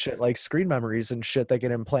 ghosts right? and shit, like screen memories and shit that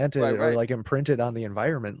get implanted Right, or right. like imprinted on the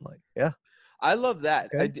environment. Like, yeah, I love that.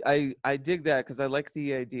 okay. I dig that because I like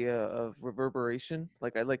the idea of reverberation.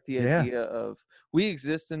 Like I like the Yeah. idea of we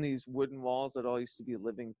exist in these wooden walls that all used to be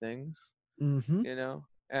living things, Mm-hmm. you know,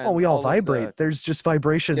 Oh, and we all all of vibrate. the There's just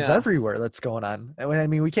vibrations yeah, everywhere that's going on. I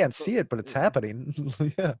mean, we can't but- see it, but it's happening. Yeah,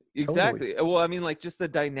 totally. exactly. Well, I mean, like just the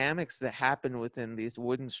dynamics that happen within these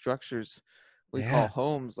wooden structures we call Yeah.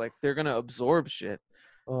 homes. Like they're gonna absorb shit,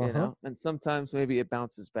 you Uh-huh. know, and sometimes maybe it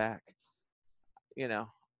bounces back, you know.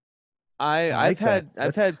 I I've like that. had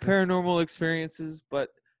I've That's had paranormal experiences, but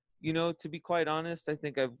you know, to be quite honest, I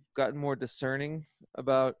think I've gotten more discerning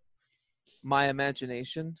about my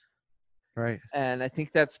imagination, right. and I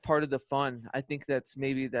think that's part of the fun. I think that's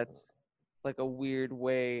like a weird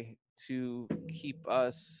way to keep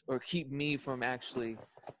us or keep me from actually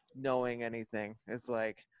knowing anything. It's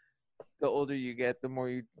like the older you get, the more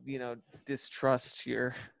you know distrust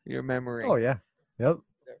your Oh memory. yeah. Yep.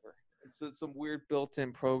 Whatever. It's some weird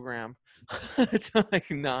built-in program to like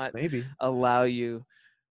not Maybe. allow you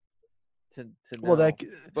to Well, know.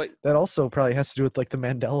 But that also probably has to do with like the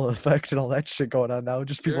Mandela effect and all that shit going on now.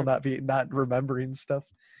 Just people sure, not remembering stuff.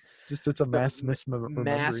 Just it's a the mass mass,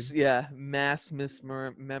 misremembering. yeah, mass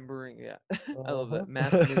misremembering. Yeah, I love Uh-huh. that,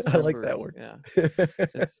 mass I like that misremembering. word. Yeah,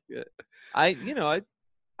 that's good.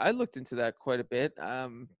 I looked into that quite a bit.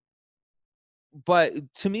 But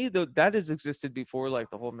to me, though, that has existed before, like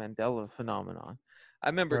the whole Mandela phenomenon. I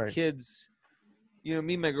remember Right. kids. You know,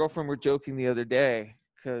 me and my girlfriend were joking the other day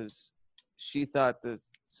because she thought the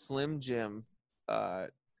Slim Jim uh,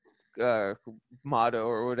 uh, motto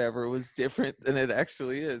or whatever was different than it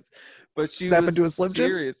actually is. But she Snap was into a Slim Jim?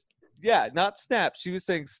 serious. Yeah, not snap. She was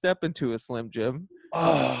saying step into a Slim Jim.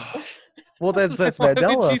 Oh. Well, I was like, that's why would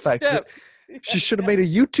Mandela she effect. step? She should have made a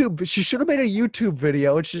YouTube. She should have made a YouTube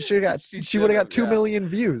video, and she should have got. She She would should have have, got 2 million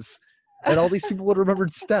views, and all these people would have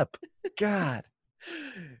remembered Step. God.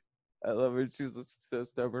 I love her. She's so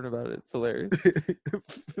stubborn about it. It's hilarious.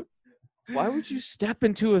 Why would you step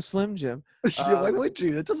into a Slim Jim? Yeah, why would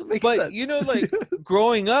you? It doesn't make But sense. you know, like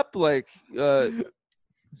growing up, like so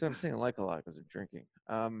I'm saying like a lot because of drinking.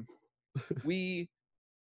 We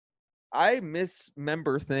I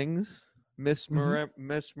mismember things, Mhm.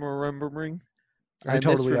 misremembering. I I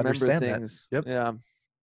totally misremember understand that. things. Yep.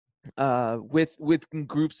 Yeah. With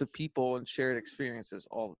groups of people and shared experiences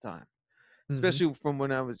all the time, Mhm. especially from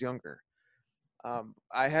when I was younger.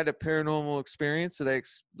 I had a paranormal experience that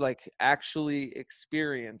like actually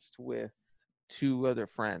experienced with two other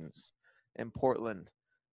friends in Portland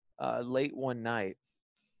late one night.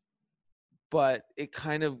 But it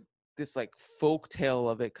kind of this like folk tale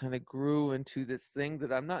of it kind of grew into this thing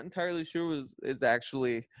that I'm not entirely sure is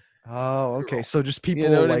actually Oh, okay. So just You know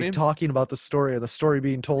people what I like mean? talking about the story, or the story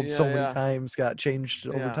being told Yeah, so many yeah, times got changed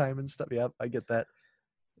over yeah, time and stuff. Yep, I get that.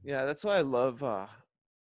 yeah. That's why I love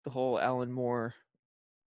the whole Alan Moore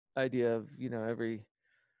idea of every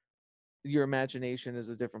your imagination is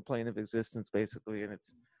a different plane of existence, basically, and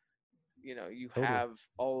it's you Totally. have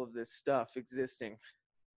all of this stuff existing,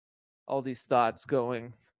 all these thoughts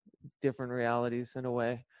going, different realities in a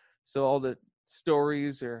way. So all the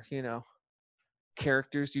stories or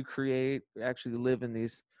characters you create actually live in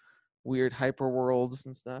these weird hyper worlds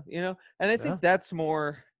and stuff. And I Yeah. think that's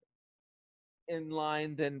more in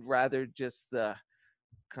line than rather just the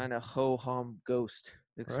kind of ho hum ghost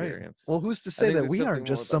Right. experience. Well, who's to I say think that there's we aren't something more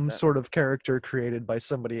just about some that. sort of character created by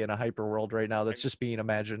somebody in a hyper world right now that's just being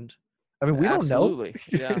imagined? I mean, we don't know. Absolutely.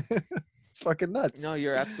 Yeah. It's fucking No, nuts.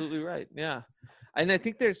 you're absolutely right. Yeah. And I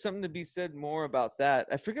think there's something to be said more about that.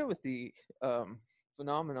 I forget what the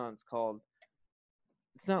phenomenon's called.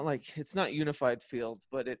 It's not unified field,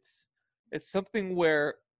 but it's something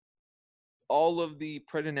where all of the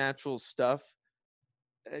preternatural stuff,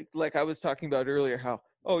 like I was talking about earlier, how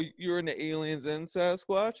you're into aliens and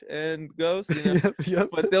Sasquatch and ghosts, Yep, yep.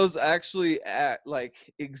 but those actually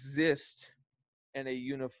exist in a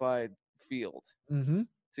unified field Mm-hmm.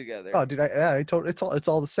 together. Oh, dude, I told it's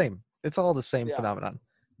all the same. It's all the same Yeah. phenomenon.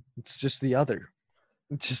 It's just the other.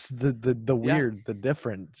 It's just the Yeah. weird, the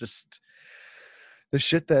different, just the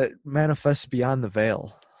shit that manifests beyond the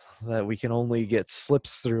veil that we can only get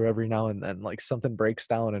slips through every now and then. Like something breaks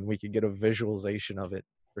down and we can get a visualization of it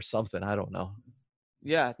or something. I don't know.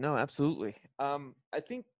 Yeah, no, absolutely. I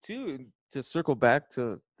think too, to circle back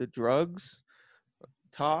to the drugs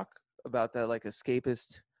talk about that like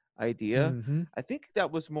escapist idea, Mm-hmm. I think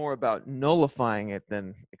that was more about nullifying it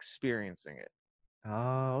than experiencing it.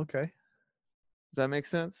 Oh, okay. Does that make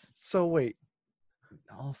sense? So wait,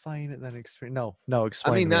 nullifying it then explain. No, no, I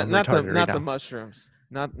explain to mean, me. not I'm not the retarded right not the now. mushrooms,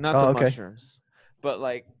 not the Oh, okay. mushrooms, but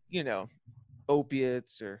like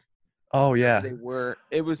opiates or Oh whatever yeah. they were.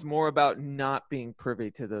 It was more about not being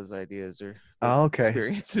privy to those ideas or Oh, those okay.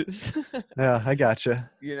 experiences. Yeah, I gotcha.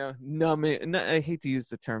 Numbing. I hate to use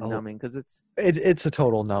the term Oh, numbing because it's it's a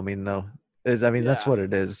total numbing though. I mean, that's yeah. what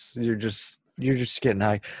it is. You're just getting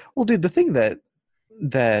high. Well, dude, the thing that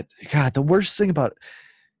God, the worst thing about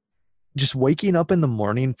just waking up in the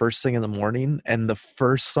morning, first thing in the morning, and the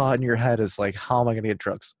first thought in your head is like, how am I gonna get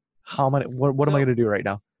drugs? How am I what am I So gonna do right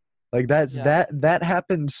now? Like that's yeah, that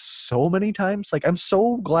happens so many times. Like I'm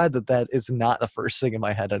so glad that is not the first thing in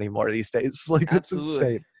my head anymore these days. Like that's absolutely.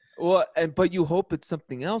 insane. Well, but you hope it's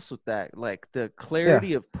something else with that. Like the Yeah.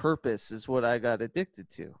 clarity of purpose is what I got addicted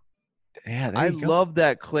to. Yeah, there I you go. love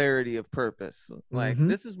that clarity of purpose. Like Mm-hmm.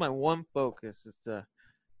 this is my one focus is to,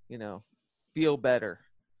 you know, feel better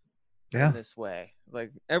in Yeah. this way.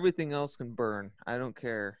 Like everything else can burn. I don't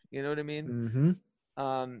care. You know what I mean? Mm-hmm.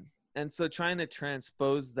 Um and so trying to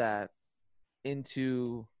transpose that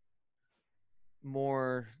into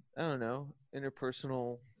more, I don't know,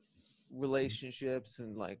 interpersonal relationships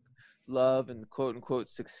and like love and quote unquote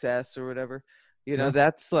success or whatever. Yeah.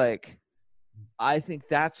 That's like I think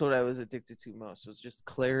that's what I was addicted to most was just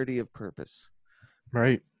clarity of purpose.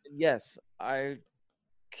 Right. Yes, I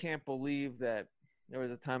can't believe that there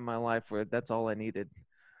was a time in my life where that's all I needed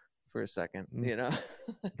for a second, Mm,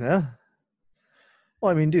 yeah.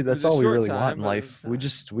 Well, I mean, dude, It was that's a all we short really want time, in but it was life. We time.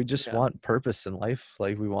 just we just Yeah. want purpose in life.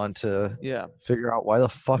 Like we want to Yeah. figure out why the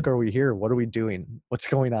fuck are we here? What are we doing? What's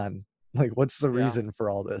going on? Like what's the Yeah. reason for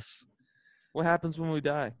all this? What happens when we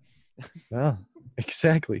die? Yeah.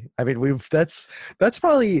 Exactly. I mean, that's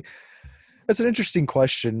probably that's an interesting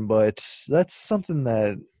question, but that's something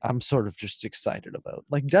that I'm sort of just excited about.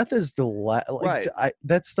 Like death is Right.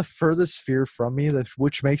 that's the furthest fear from me, that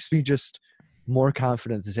which makes me just more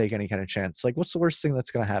confident to take any kind of chance. Like, what's the worst thing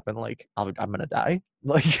that's gonna happen? Like, I'm gonna die.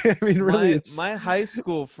 Like, I mean, really, it's My high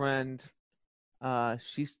school friend,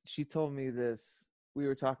 she told me this. We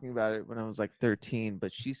were talking about it when I was like 13,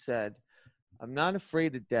 but she said, "I'm not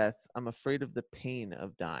afraid of death. I'm afraid of the pain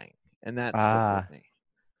of dying." And that stuck with ah, me.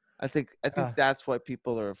 I think yeah, that's why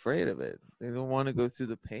people are afraid of it. They don't want to go through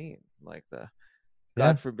the pain, like the yeah,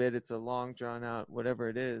 God forbid it's a long drawn out whatever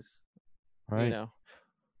it is, you right. know.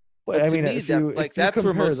 But But I to mean, me if you that's where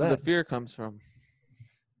compare most of the that, fear comes from.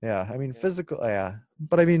 yeah, I mean, Yeah. physical, yeah.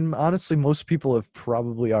 But I mean, honestly, most people have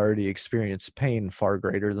probably already experienced pain far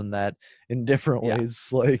greater than that in different Yeah.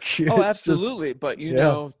 ways. Like, Oh, it's just, absolutely. But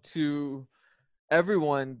yeah, to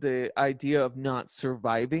everyone, the idea of not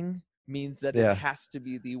surviving means that it yeah. has to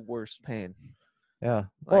be the worst pain Yeah.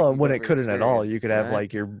 like Well, you've when it ever couldn't at all, you experienced, could have right?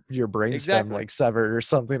 like your brainstem Exactly. like severed or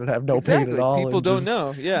something and have no pain at Exactly. all People and don't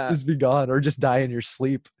know. Yeah. just be gone or just die in your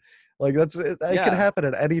sleep. Like it could Yeah. happen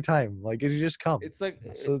at any time. Like it could just come. It's like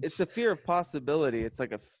So it's it's a fear of possibility. It's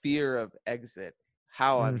like a fear of exit.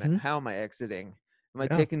 hmm How am I exiting? Am I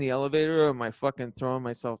yeah. taking the elevator or am I fucking throwing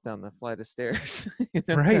myself down the flight of stairs?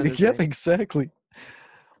 Right. Kind of Yep, thing. exactly.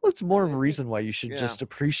 Well, it's more And of I a think, reason why you should yeah, just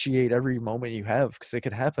appreciate every moment you have because it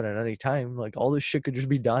could happen at any time. Like all this shit could just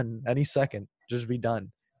be done any second, just be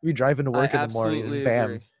done. You be driving to I work in the morning and absolutely bam,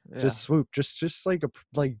 agree. Yeah, just swoop. Just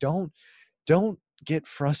like don't get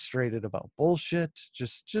frustrated about bullshit.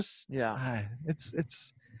 yeah.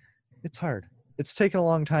 It's hard. It's taken a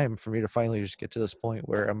long time for me to finally just get to this point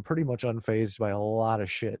where I'm pretty much unfazed by a lot of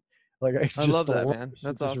shit. Like I I love just a that, lot man. of shit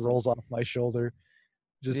That's just awesome. rolls off my shoulder.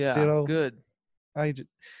 Just Yeah, good. I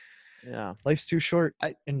Yeah. life's too short.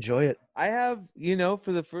 I Enjoy it. I have,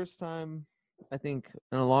 for the first time, I think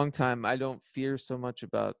in a long time, I don't fear so much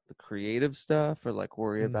about the creative stuff or like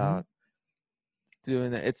worry Mm-hmm. about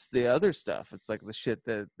doing it. It's the other stuff. It's like the shit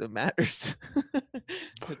that matters.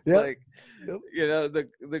 It's Yep. like, Yep.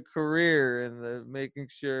 the career and the making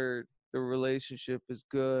sure the relationship is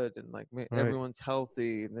good and like Right. everyone's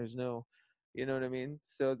healthy and there's no, you know what I mean?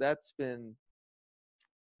 So that's been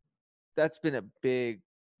a big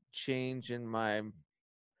change in my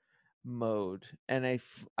mode, and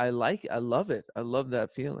I love it. I love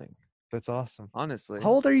that feeling, That's awesome. honestly. How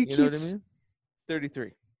old are you, You know what I Keats? mean?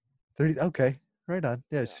 33. 30. Okay. Right on.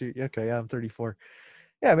 Yeah. Yeah. So, okay. Yeah, I'm 34.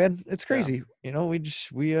 Yeah, man. It's Yeah. crazy.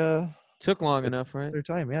 Took long It's enough, right? their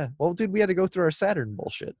time. Yeah. Well, dude, we had to go through our Saturn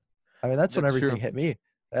bullshit. I mean, that's when That's everything true. hit me.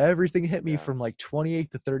 Everything hit me Yeah. from like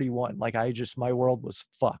 28 to 31. Like my world was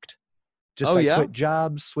fucked. Just Oh I yeah? quit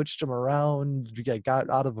jobs, switched them around, I got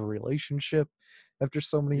out of a relationship after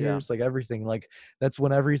so many Yeah. years, like everything. Like that's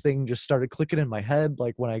when everything just started clicking in my head.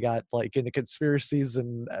 Like when I got like into conspiracies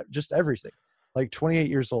and just everything. Like 28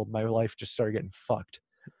 years old, my life just started getting fucked.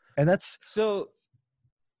 And that's So,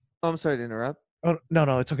 I'm sorry to interrupt. oh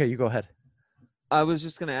no, it's okay. You go ahead. I was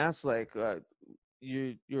just gonna ask, like,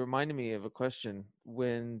 you reminded me of a question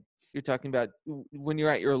when you're talking about when you're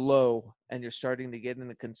at your low and you're starting to get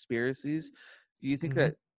into conspiracies. Do you think hmm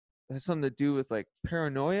that has something to do with like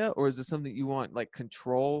paranoia, or is it something you want like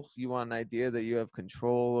control? You want an idea that you have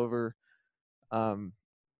control over um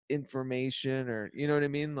information, or you know what I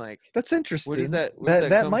mean? Like, That's interesting. where does That that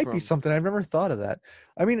that come might be from? something. I've never thought of that.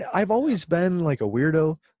 I mean, I've Yeah. always been like a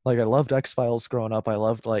weirdo. Like I loved X-Files growing up. I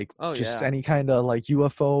loved like Oh just yeah. any kind of like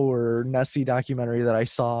UFO or Nessie documentary that I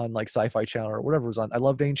saw on like Sci-Fi Channel or whatever was on. I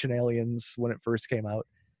loved Ancient Aliens when it first came out.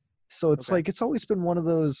 So it's Okay. like it's always been one of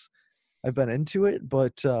those I've been into it,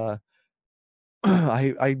 but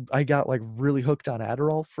I got like really hooked on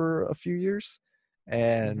Adderall for a few years.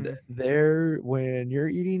 And Mm-hmm. there, when you're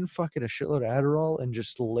eating fucking a shitload of Adderall and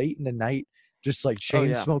just late in the night, just like Oh chain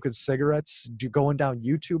yeah. smoking cigarettes, going down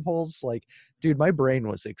YouTube holes, like, dude, my brain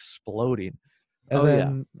was exploding. And Oh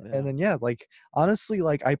yeah. then, Yeah. yeah, like honestly,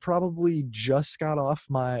 like I probably just got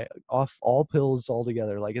off all pills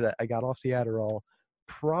altogether. Like that, I got off the Adderall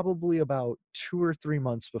probably about 2 or 3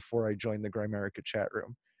 months before I joined the Grimerica chat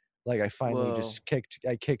room. Like I finally Whoa. just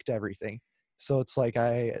kicked everything. So it's like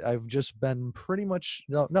I've just been pretty much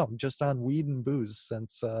no just on weed and booze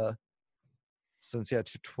since yeah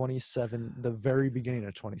to 27 the very beginning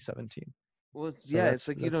of 2017. Well, So yeah, it's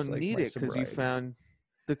like you that's don't like need my it because you sobriety. found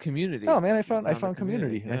the community. No man, You I found the found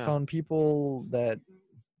community community. and I Yeah. found people that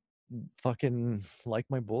fucking like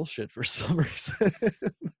my bullshit for some reason.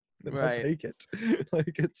 And I'll Right. take it.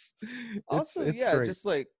 Like Also, it's yeah, great. just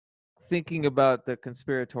like thinking about the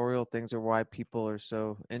conspiratorial things or why people are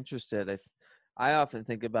so interested. I often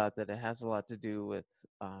think about that it has a lot to do with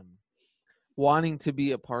um, wanting to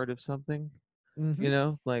be a part of something. Hmm.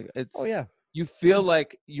 Like Oh it's yeah. you feel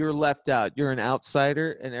like you're left out. You're an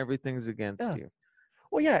outsider, and everything's against Yeah. you.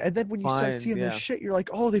 Well, yeah, and then when you start Fine. seeing this Yeah. shit, you're like,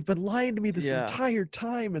 "Oh, they've been lying to me this Yeah. entire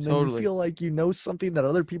time," and then you Totally. feel like you know something that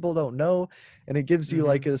other people don't know, and it gives you Mm-hmm.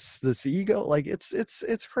 like this ego. Like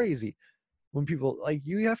it's crazy when people like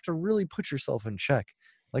you have to really put yourself in check.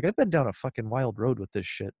 Like I've been down a fucking wild road with this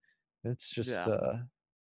shit. It's just Yeah.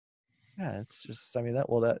 yeah, it's just I mean that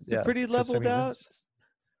well that Is it yeah pretty because I leveled mean out? that's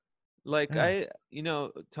Like yeah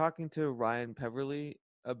talking to Ryan Peverly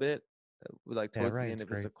a bit, like yeah towards the end Ryan's of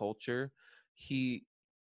his great. culture, he,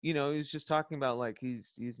 he's just talking about like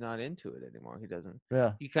he's not into it anymore. He doesn't.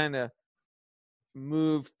 Yeah. He kind of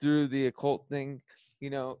moved through the occult thing.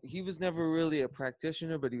 He was never really a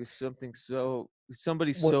practitioner, but he was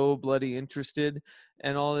somebody What so bloody interested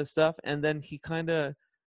and all this stuff. And then he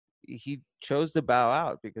chose to bow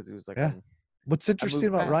out because he was like, yeah. What's I interesting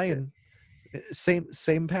moved about past it. Ryan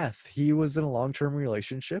same path. He was in a long-term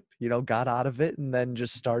relationship, got out of it and then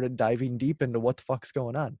just started diving deep into what the fuck's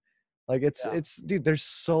going on. Like it's dude, there's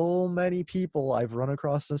so many people I've run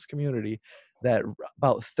across in this community that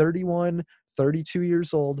about 31, 32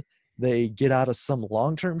 years old, they get out of some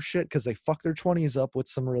long-term shit because they fuck their 20s up with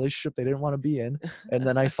some relationship they didn't want to be in. And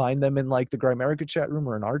then I find them in like the Grimerica chat room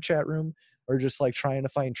or in our chat room, or just like trying to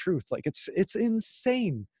find truth. Like it's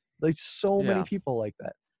insane. Like so many Yeah. people like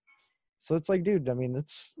that. So it's like, dude, I mean,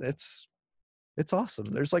 it's awesome.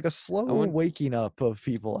 There's like a slow waking up of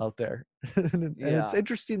people out there. And it's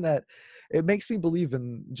interesting that it makes me believe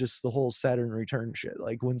in just the whole Saturn return shit.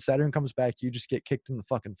 Like when Saturn comes back, you just get kicked in the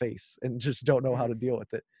fucking face and just don't know how to deal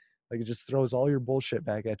with it. Like it just throws all your bullshit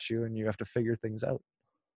back at you and you have to figure things out.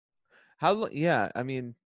 I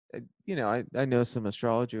mean, you know, I know some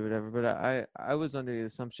astrology or whatever, but I was under the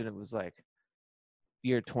assumption it was like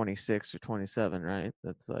year 26 or 27, right?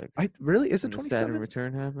 That's like is it when the Saturn 27?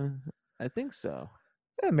 return happened. I think so.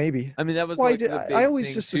 Yeah, maybe. I mean, that was Well, like the I big always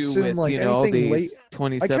thing just too assume with, like you know, all anything late. these I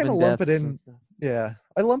 27 kind of lump it deaths in. and stuff. Yeah,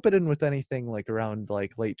 I lump it in with anything like around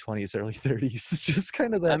like late 20s, early 30s. It's just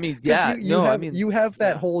kind of that. I mean, Because yeah, no, I mean, you have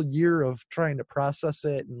that yeah, whole year of trying to process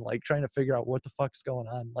it and like trying to figure out what the fuck's going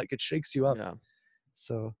on. Like it shakes you up. yeah.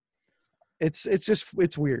 So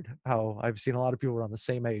it's weird how I've seen a lot of people around the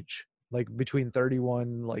same age, like between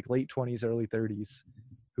 31, like late 20s, early 30s,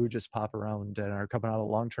 who just pop around and are coming out of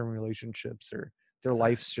long-term relationships or their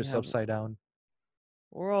life's just Yeah, upside down.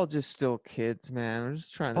 we're all just still kids, man. We're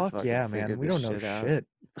just trying to Fuck fucking yeah, figure man. We this don't know shit out. shit.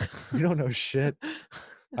 We don't know shit.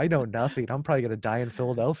 I know nothing. I'm probably gonna die in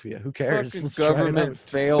Philadelphia. Who cares? Fucking Let's try it government out.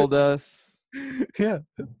 failed us. Yeah,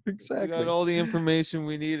 We got exactly. all the information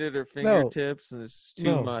we needed at our No, fingertips, and it's too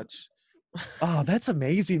no. much. Oh, that's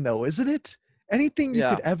amazing though, isn't it? Anything you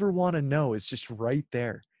Yeah. could ever want to know is just right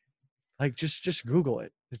there. Like just Google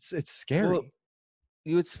it. It's scary. Well,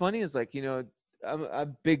 what's funny is like, you know, I'm a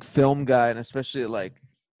big film guy, and especially like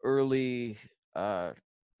early,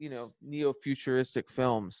 you know, neo-futuristic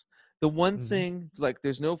films. The one Mhm. thing, like,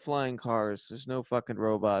 there's no flying cars, there's no fucking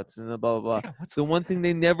robots, and blah blah blah. Yeah, what's The up with one thing that?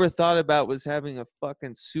 they never thought about was having a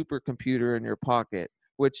fucking supercomputer in your pocket,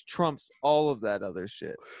 which trumps all of that other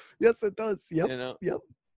shit. Yes, it does. Yep. You know, Yep.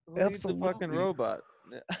 who needs a fucking Absolutely. robot?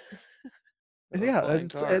 Or a Yeah, flying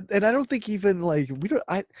car. and I don't think even like we don't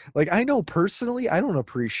I know personally I don't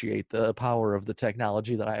appreciate the power of the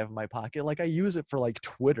technology that I have in my pocket. Like I use it for like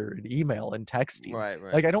Twitter and email and texting. Right,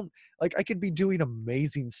 right. Like I don't like I could be doing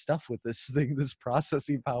amazing stuff with this thing, this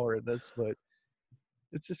processing power in this, but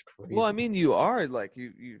it's just Well, I crazy. mean, you are like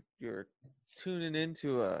you're tuning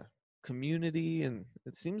into a community, and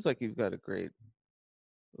it seems like you've got a great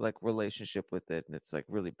like relationship with it, and it's like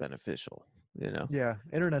really beneficial. You know? Yeah,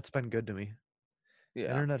 internet's been good to me.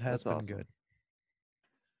 Yeah, Internet has that's been awesome. good.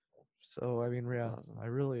 So I mean, That's yeah, awesome. I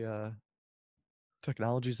really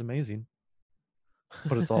technology's amazing,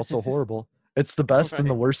 but it's also This is horrible. It's the best and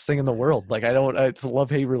the right. worst thing in the world. Like I don't it's a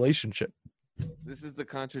love-hate relationship. This is the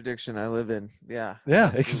contradiction I live in. Yeah, Yeah,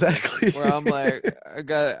 absolutely. exactly. Where I'm like, I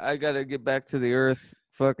gotta get back to the earth,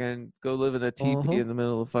 fucking go live in a teepee Uh-huh. in the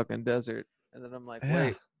middle of the fucking desert, and then I'm like, Yeah.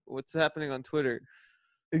 wait, what's happening on Twitter?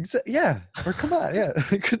 Yeah. Or come on, yeah.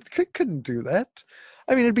 Couldn't do that.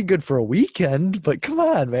 I mean, it'd be good for a weekend, but come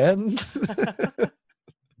on, man.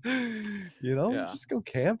 You know, Yeah. just go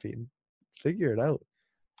camping. Figure it out.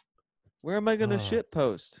 Where am I gonna Uh, shit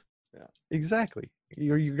post? Yeah. exactly.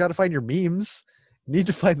 You got to find your memes. You need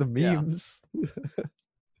to find the Yeah. memes.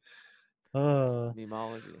 uh,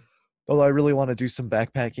 Memology. although I really want to do some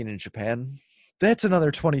backpacking in Japan. That's another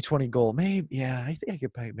 2020 goal. Maybe, yeah, I think I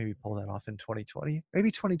could maybe pull that off in 2020. Maybe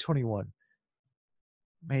 2021.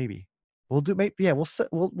 Maybe we'll do. Maybe yeah,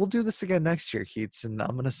 we'll do this again next year, Keats, and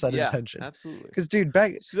I'm gonna set Yeah, intention. absolutely. Because dude,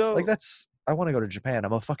 back like So that's I want to go to Japan.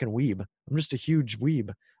 I'm a fucking weeb. I'm just a huge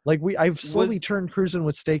weeb. Like I've slowly was turned Cruising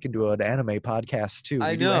with Steak into an anime podcast too.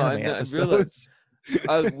 I We do know anime I realized episodes.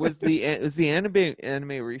 was the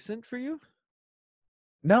anime recent for you?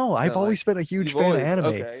 No, I've No, like always been a huge you've fan of always anime.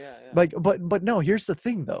 okay, yeah, yeah. Like, but no. Here's the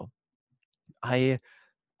thing, though. I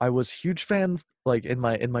was huge fan like in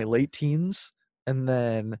my late teens, and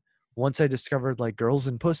then once I discovered like Girls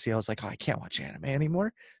and Pussy, I was like, oh, I can't watch anime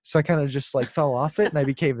anymore. So I kind of just like fell off it, and I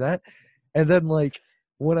became that. And then like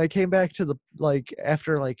when I came back to the like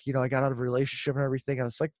after like I got out of a relationship and everything, I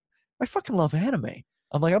was like, I fucking love anime.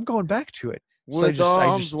 I'm like, I'm going back to it. So With I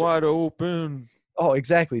arms just wide open. oh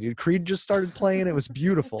exactly, dude. Creed just started playing. It was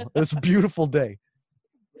beautiful. It was a beautiful day.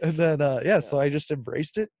 And then yeah, Yeah. so I just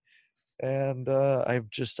embraced it, and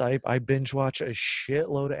I binge watch a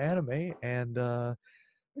shitload of anime, and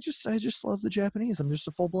I just love the Japanese. I'm just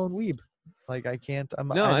a full blown weeb. Like I can't.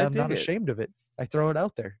 No, I I'm dig not it. ashamed of it. I throw it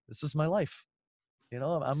out there. This is my life. I'm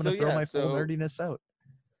So gonna throw yeah, my full so nerdiness out.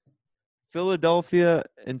 Philadelphia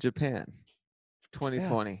and Japan, Yeah,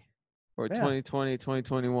 2020 or yeah, 2020,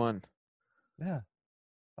 2021. yeah.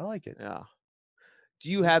 I like it. Yeah. Do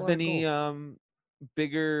you There's a have lot of any goals.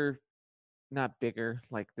 bigger, not bigger,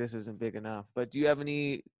 like this isn't big enough, but do you have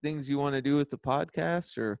any things you want to do with the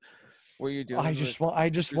podcast or what you're doing with I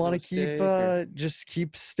just Cruising want to with keep Steak or just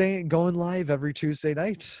keep staying going live every Tuesday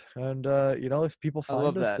night. And you know, if people I find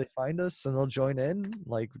love us, that. they find us and they'll join in,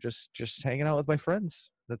 like just hanging out with my friends.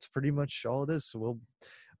 That's pretty much all it is. So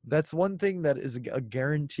that's one thing that is a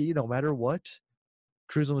guarantee no matter what.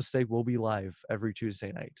 Cruising with Steak will be live every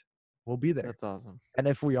Tuesday night. We'll be there. That's awesome. And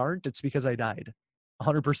if we aren't, it's because I died.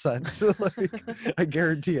 100%. Like I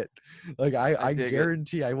guarantee it. Like I I dig it.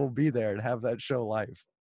 guarantee I will be there and have that show live.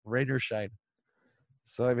 Rain or shine.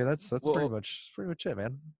 So I mean that's Well, pretty much it,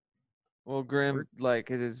 man. well, We're, Grim, like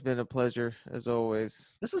it has been a pleasure as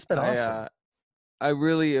always. this has been I awesome. I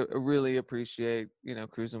really appreciate,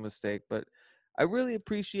 Cruising with Steak, but I really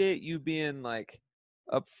appreciate you being like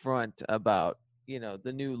upfront about,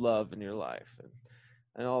 the new love in your life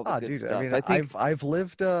and all the Ah, good dude, I stuff. mean I think I've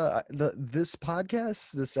lived this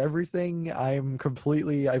podcast, this everything,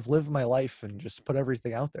 I've lived my life and just put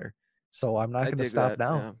everything out there. So I'm not I gonna dig stop that.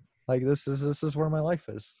 now. Yeah. Like this is where my life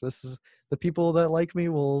is. This is the people that like me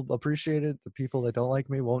will appreciate it. The people that don't like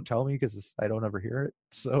me won't tell me because I don't ever hear it.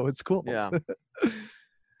 So it's cool. Yeah.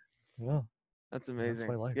 Yeah, That's that's my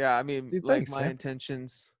amazing. life. Yeah, I mean, Dude, like thanks, my man.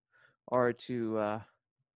 intentions are to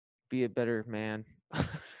be a better man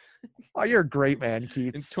Oh, you're a great man, in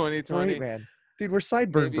Keats. Great 2020. man. Dude, we're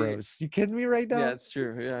Sideburn Maybe bros. You kidding me right yeah, now? it's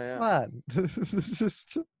true. Yeah, yeah. Come on. It's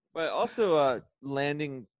just But also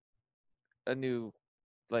landing a new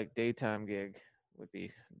like daytime gig would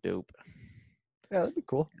be dope. yeah, that'd be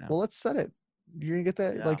cool. Yeah. Well, let's set it. You're gonna get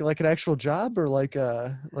that Yeah. like an actual job or It's like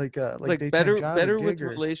like daytime job or better gig with or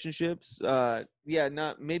relationships. Yeah,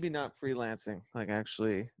 not freelancing, like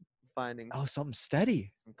actually finding oh something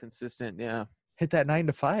steady. some consistent, yeah. Hit that 9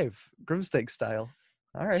 to 5 Grimsteak style.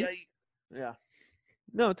 All right. Yeah. Yeah.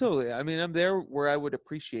 No, totally. I mean, I'm there where I would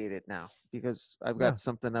appreciate it now because I've Yeah. got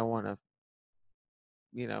something I want to,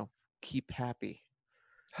 you know, keep happy.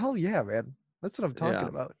 Hell yeah, man. That's what I'm talking Yeah.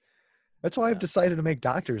 about. That's why I've Yeah. decided to make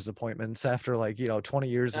doctor's appointments after 20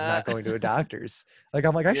 years of not going to a doctor's. Like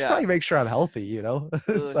I'm like, I should yeah. probably make sure I'm healthy. Oh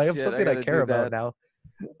So I have shit, I something I gotta care do about that now.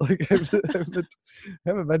 Like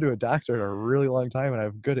haven't been to a doctor in a really long time and I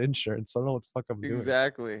have good insurance. I don't know what the fuck I'm doing.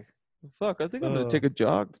 exactly. Fuck, I think I'm gonna Uh, take a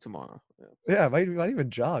jog tomorrow. Yeah. yeah, might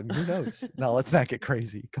even jog. Who knows? No, let's not get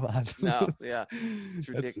crazy. Come on. No, yeah, it's That's just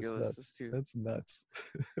ridiculous. It's nuts. too. That's nuts.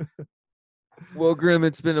 Well, Grim,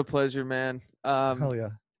 it's been a pleasure, man. Hell yeah.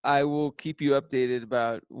 I will keep you updated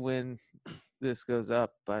about when this goes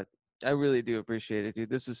up, but I really do appreciate it, dude.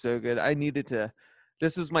 This was so good. I needed to.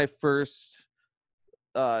 This is my first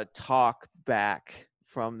talk back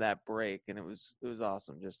from that break, and it was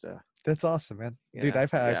awesome. Just to, That's awesome, man. Dude,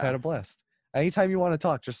 I've yeah. had a blast. Anytime you want to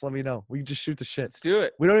talk, just let me know. We can just shoot the shit. Let's do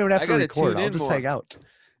it. We don't even have I to gotta record. tune I'll in just more. hang out.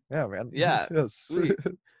 Yeah, man. Yeah, Yes. sweet.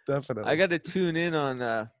 Definitely. I got to tune in on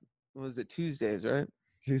what was it, Tuesdays, right?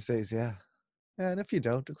 Tuesdays, yeah. Yeah, and if you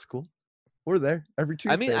don't, it's cool. We're there every I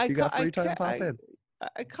Tuesday. mean, If you got free time, pop in.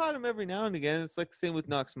 I caught him every now and again. It's like same with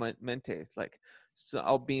Nox Mente. Like, so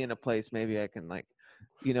I'll be in a place, maybe I can like,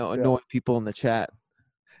 annoy people in the chat.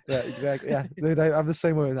 Yeah, exactly. Yeah, dude, I'm the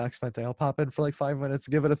same way with Oxmente. I'll pop in for like 5 minutes,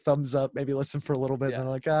 give it a thumbs up, maybe listen for a little bit, and then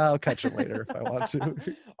like, I'll catch it later if I want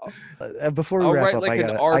to. Before we I'll wrap write up, like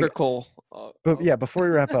an article. But yeah, before we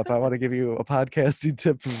wrap up, I want to give you a podcasting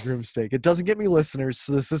tip from Groomsteak. It doesn't get me listeners,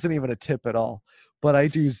 so this isn't even a tip at all. But I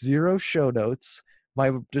do 0 show notes.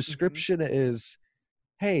 My description is,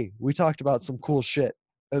 "Hey, we talked about some cool shit,"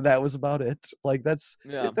 and that was about it. Like that's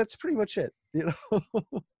pretty much it.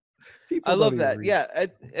 People I love don't even that. read. Yeah,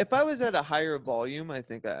 if I was at a higher volume, I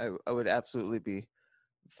think I would absolutely be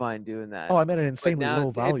fine doing that. Oh, I'm at an But insanely now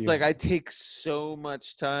low volume. it's like I take so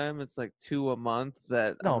much time. It's like 2 a month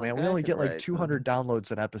that No, I'm man, like, we I only could get like write 200 something.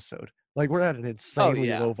 downloads an episode. Like we're at an insanely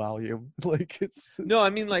yeah. low volume. Like it's No,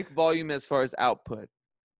 I mean like volume as far as output.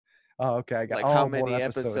 oh, okay, I got Like how more many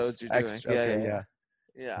episodes you're doing. extra. Yeah, Okay, yeah. yeah.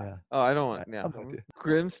 Yeah. Oh, I don't want. Yeah. I'm with you.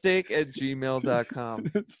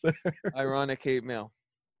 Grimsteak@gmail.com. It's there. Ironic hate mail.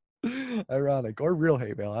 Ironic or real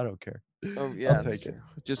hate mail. I don't care. Oh yeah, I'll take it.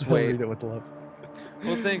 Just I'll wait. read it with love.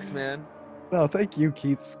 Well, thanks, man. No, thank you,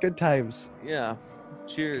 Keats. Good times. Yeah.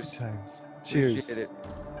 Cheers. Good times. Appreciate Cheers. it.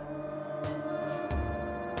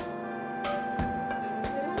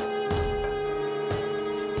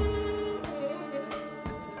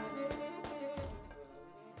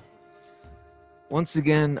 Once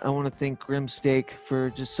again, I want to thank Grimsteak for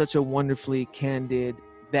just such a wonderfully candid,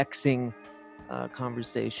 vexing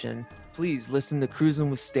conversation, please listen to Cruising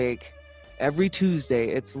with Steak. Every Tuesday,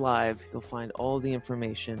 it's live. You'll find all the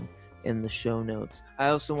information in the show notes. I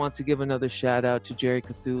also want to give another shout out to Jerry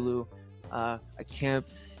Cthulhu. I can't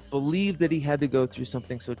believe that he had to go through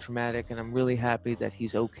something so traumatic, and I'm really happy that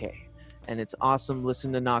he's okay. And it's awesome.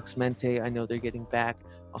 Listen to Nox Mente. I know they're getting back.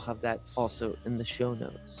 I'll have that also in the show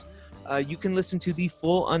notes. You can listen to the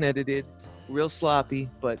full unedited, real sloppy,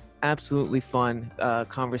 but absolutely fun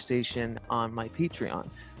conversation on my Patreon,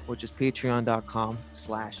 which is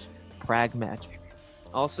patreon.com/pragmagic.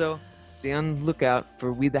 Also, stay on the lookout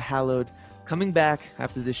for We the Hallowed coming back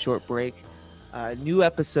after this short break. New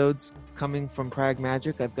episodes coming from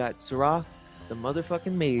Pragmagic. I've got Sarath, the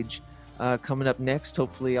motherfucking mage, coming up next.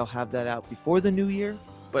 Hopefully I'll have that out before the new year.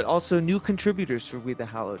 But also new contributors for We the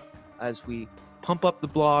Hallowed as we pump up the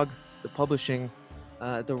blog, the publishing,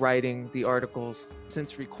 the writing, the articles.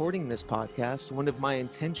 Since recording this podcast, one of my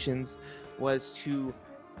intentions was to,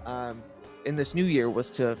 in this new year, was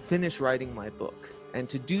to finish writing my book. And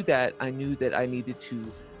to do that, I knew that I needed to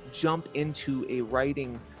jump into a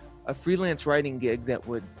freelance writing gig that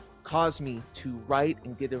would cause me to write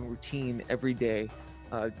and get a routine every day,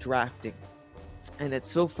 drafting. And it's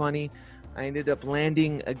so funny. I ended up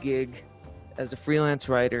landing a gig as a freelance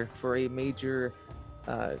writer for a major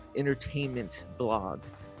entertainment blog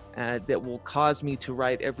that will cause me to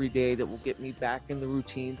write every day, that will get me back in the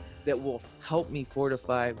routine, that will help me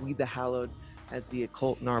fortify We the Hallowed as the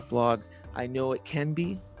occult and art blog I know it can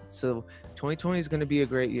be. So 2020 is going to be a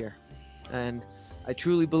great year. And I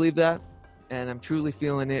truly believe that, and I'm truly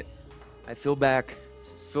feeling it. I feel back,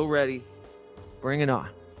 feel ready, bring it on.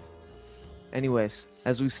 Anyways,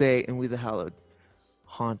 as we say in We the Hallowed,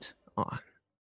 haunt on.